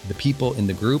about the people in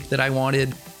the group that I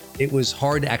wanted. It was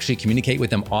hard to actually communicate with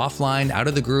them offline, out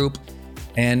of the group.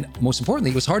 And most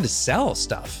importantly, it was hard to sell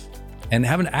stuff and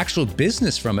have an actual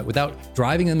business from it without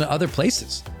driving them to other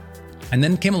places. And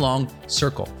then came along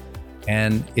Circle.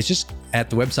 And it's just at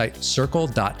the website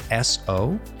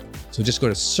circle.so. So just go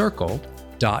to circle.so.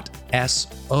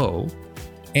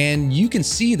 And you can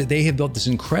see that they have built this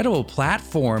incredible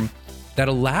platform that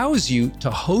allows you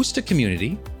to host a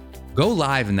community, go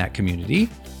live in that community,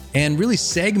 and really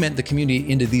segment the community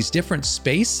into these different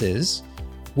spaces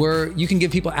where you can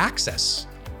give people access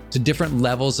to different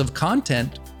levels of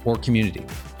content or community,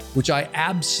 which I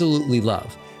absolutely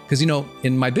love. Because,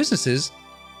 in my businesses,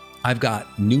 I've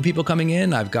got new people coming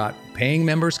in, I've got paying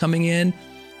members coming in,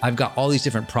 I've got all these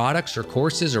different products or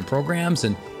courses or programs,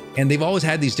 and they've always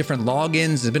had these different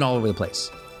logins. They've been all over the place.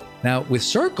 Now with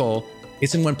Circle,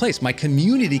 it's in one place. My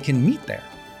community can meet there.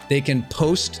 They can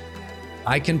post,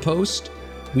 I can post,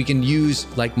 we can use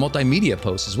like multimedia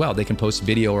posts as well. They can post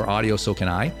video or audio, so can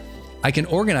I. I can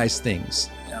organize things,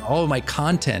 all of my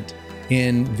content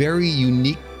in very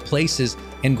unique places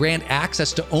and grant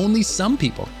access to only some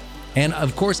people. And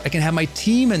of course, I can have my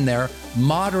team in there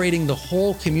moderating the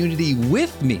whole community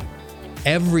with me.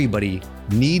 Everybody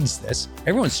needs this.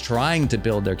 Everyone's trying to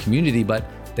build their community, but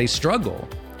they struggle.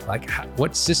 Like,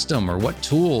 what system or what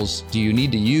tools do you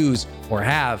need to use or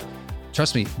have?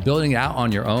 Trust me, building it out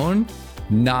on your own,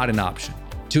 not an option.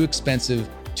 Too expensive,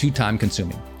 too time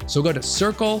consuming. So go to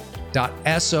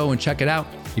circle.so and check it out.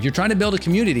 If you're trying to build a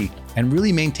community and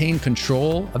really maintain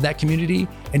control of that community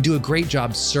and do a great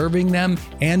job serving them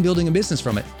and building a business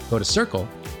from it, go to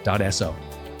circle.so.